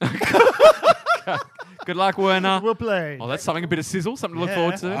overseas. Good luck, Werner. We'll play. Oh, that's something, a bit of sizzle, something to look Yeah.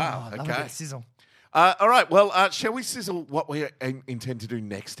 forward to. Wow. I love a bit Okay. of sizzle. All right. Well, shall we sizzle what we intend to do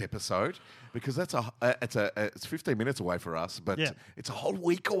next episode? Because that's it's 15 minutes away for us, but Yeah. it's a whole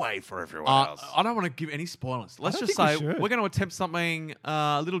week away for everyone else. I don't want to give any spoilers. Let's don't just think we say should. we're going to attempt something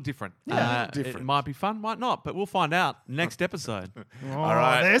a little different. Yeah, It different. might be fun, might not, but we'll find out next episode. All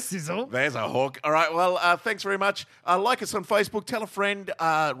right. There's sizzle. There's a hook. All right. Well, thanks very much. Like us on Facebook. Tell a friend.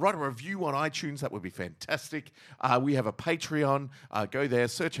 Write a review on iTunes. That would be fantastic. We have a Patreon. Go there.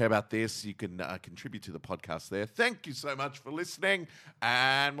 Search How About This. You can contribute to the podcast there. Thank you so much for listening.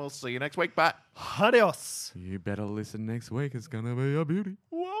 And we'll see you next week. Bye. Adios. You better listen next week. It's going to be a beauty.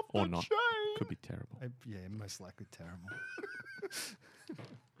 Off Or the not. chain. Could be terrible. Yeah, most likely terrible.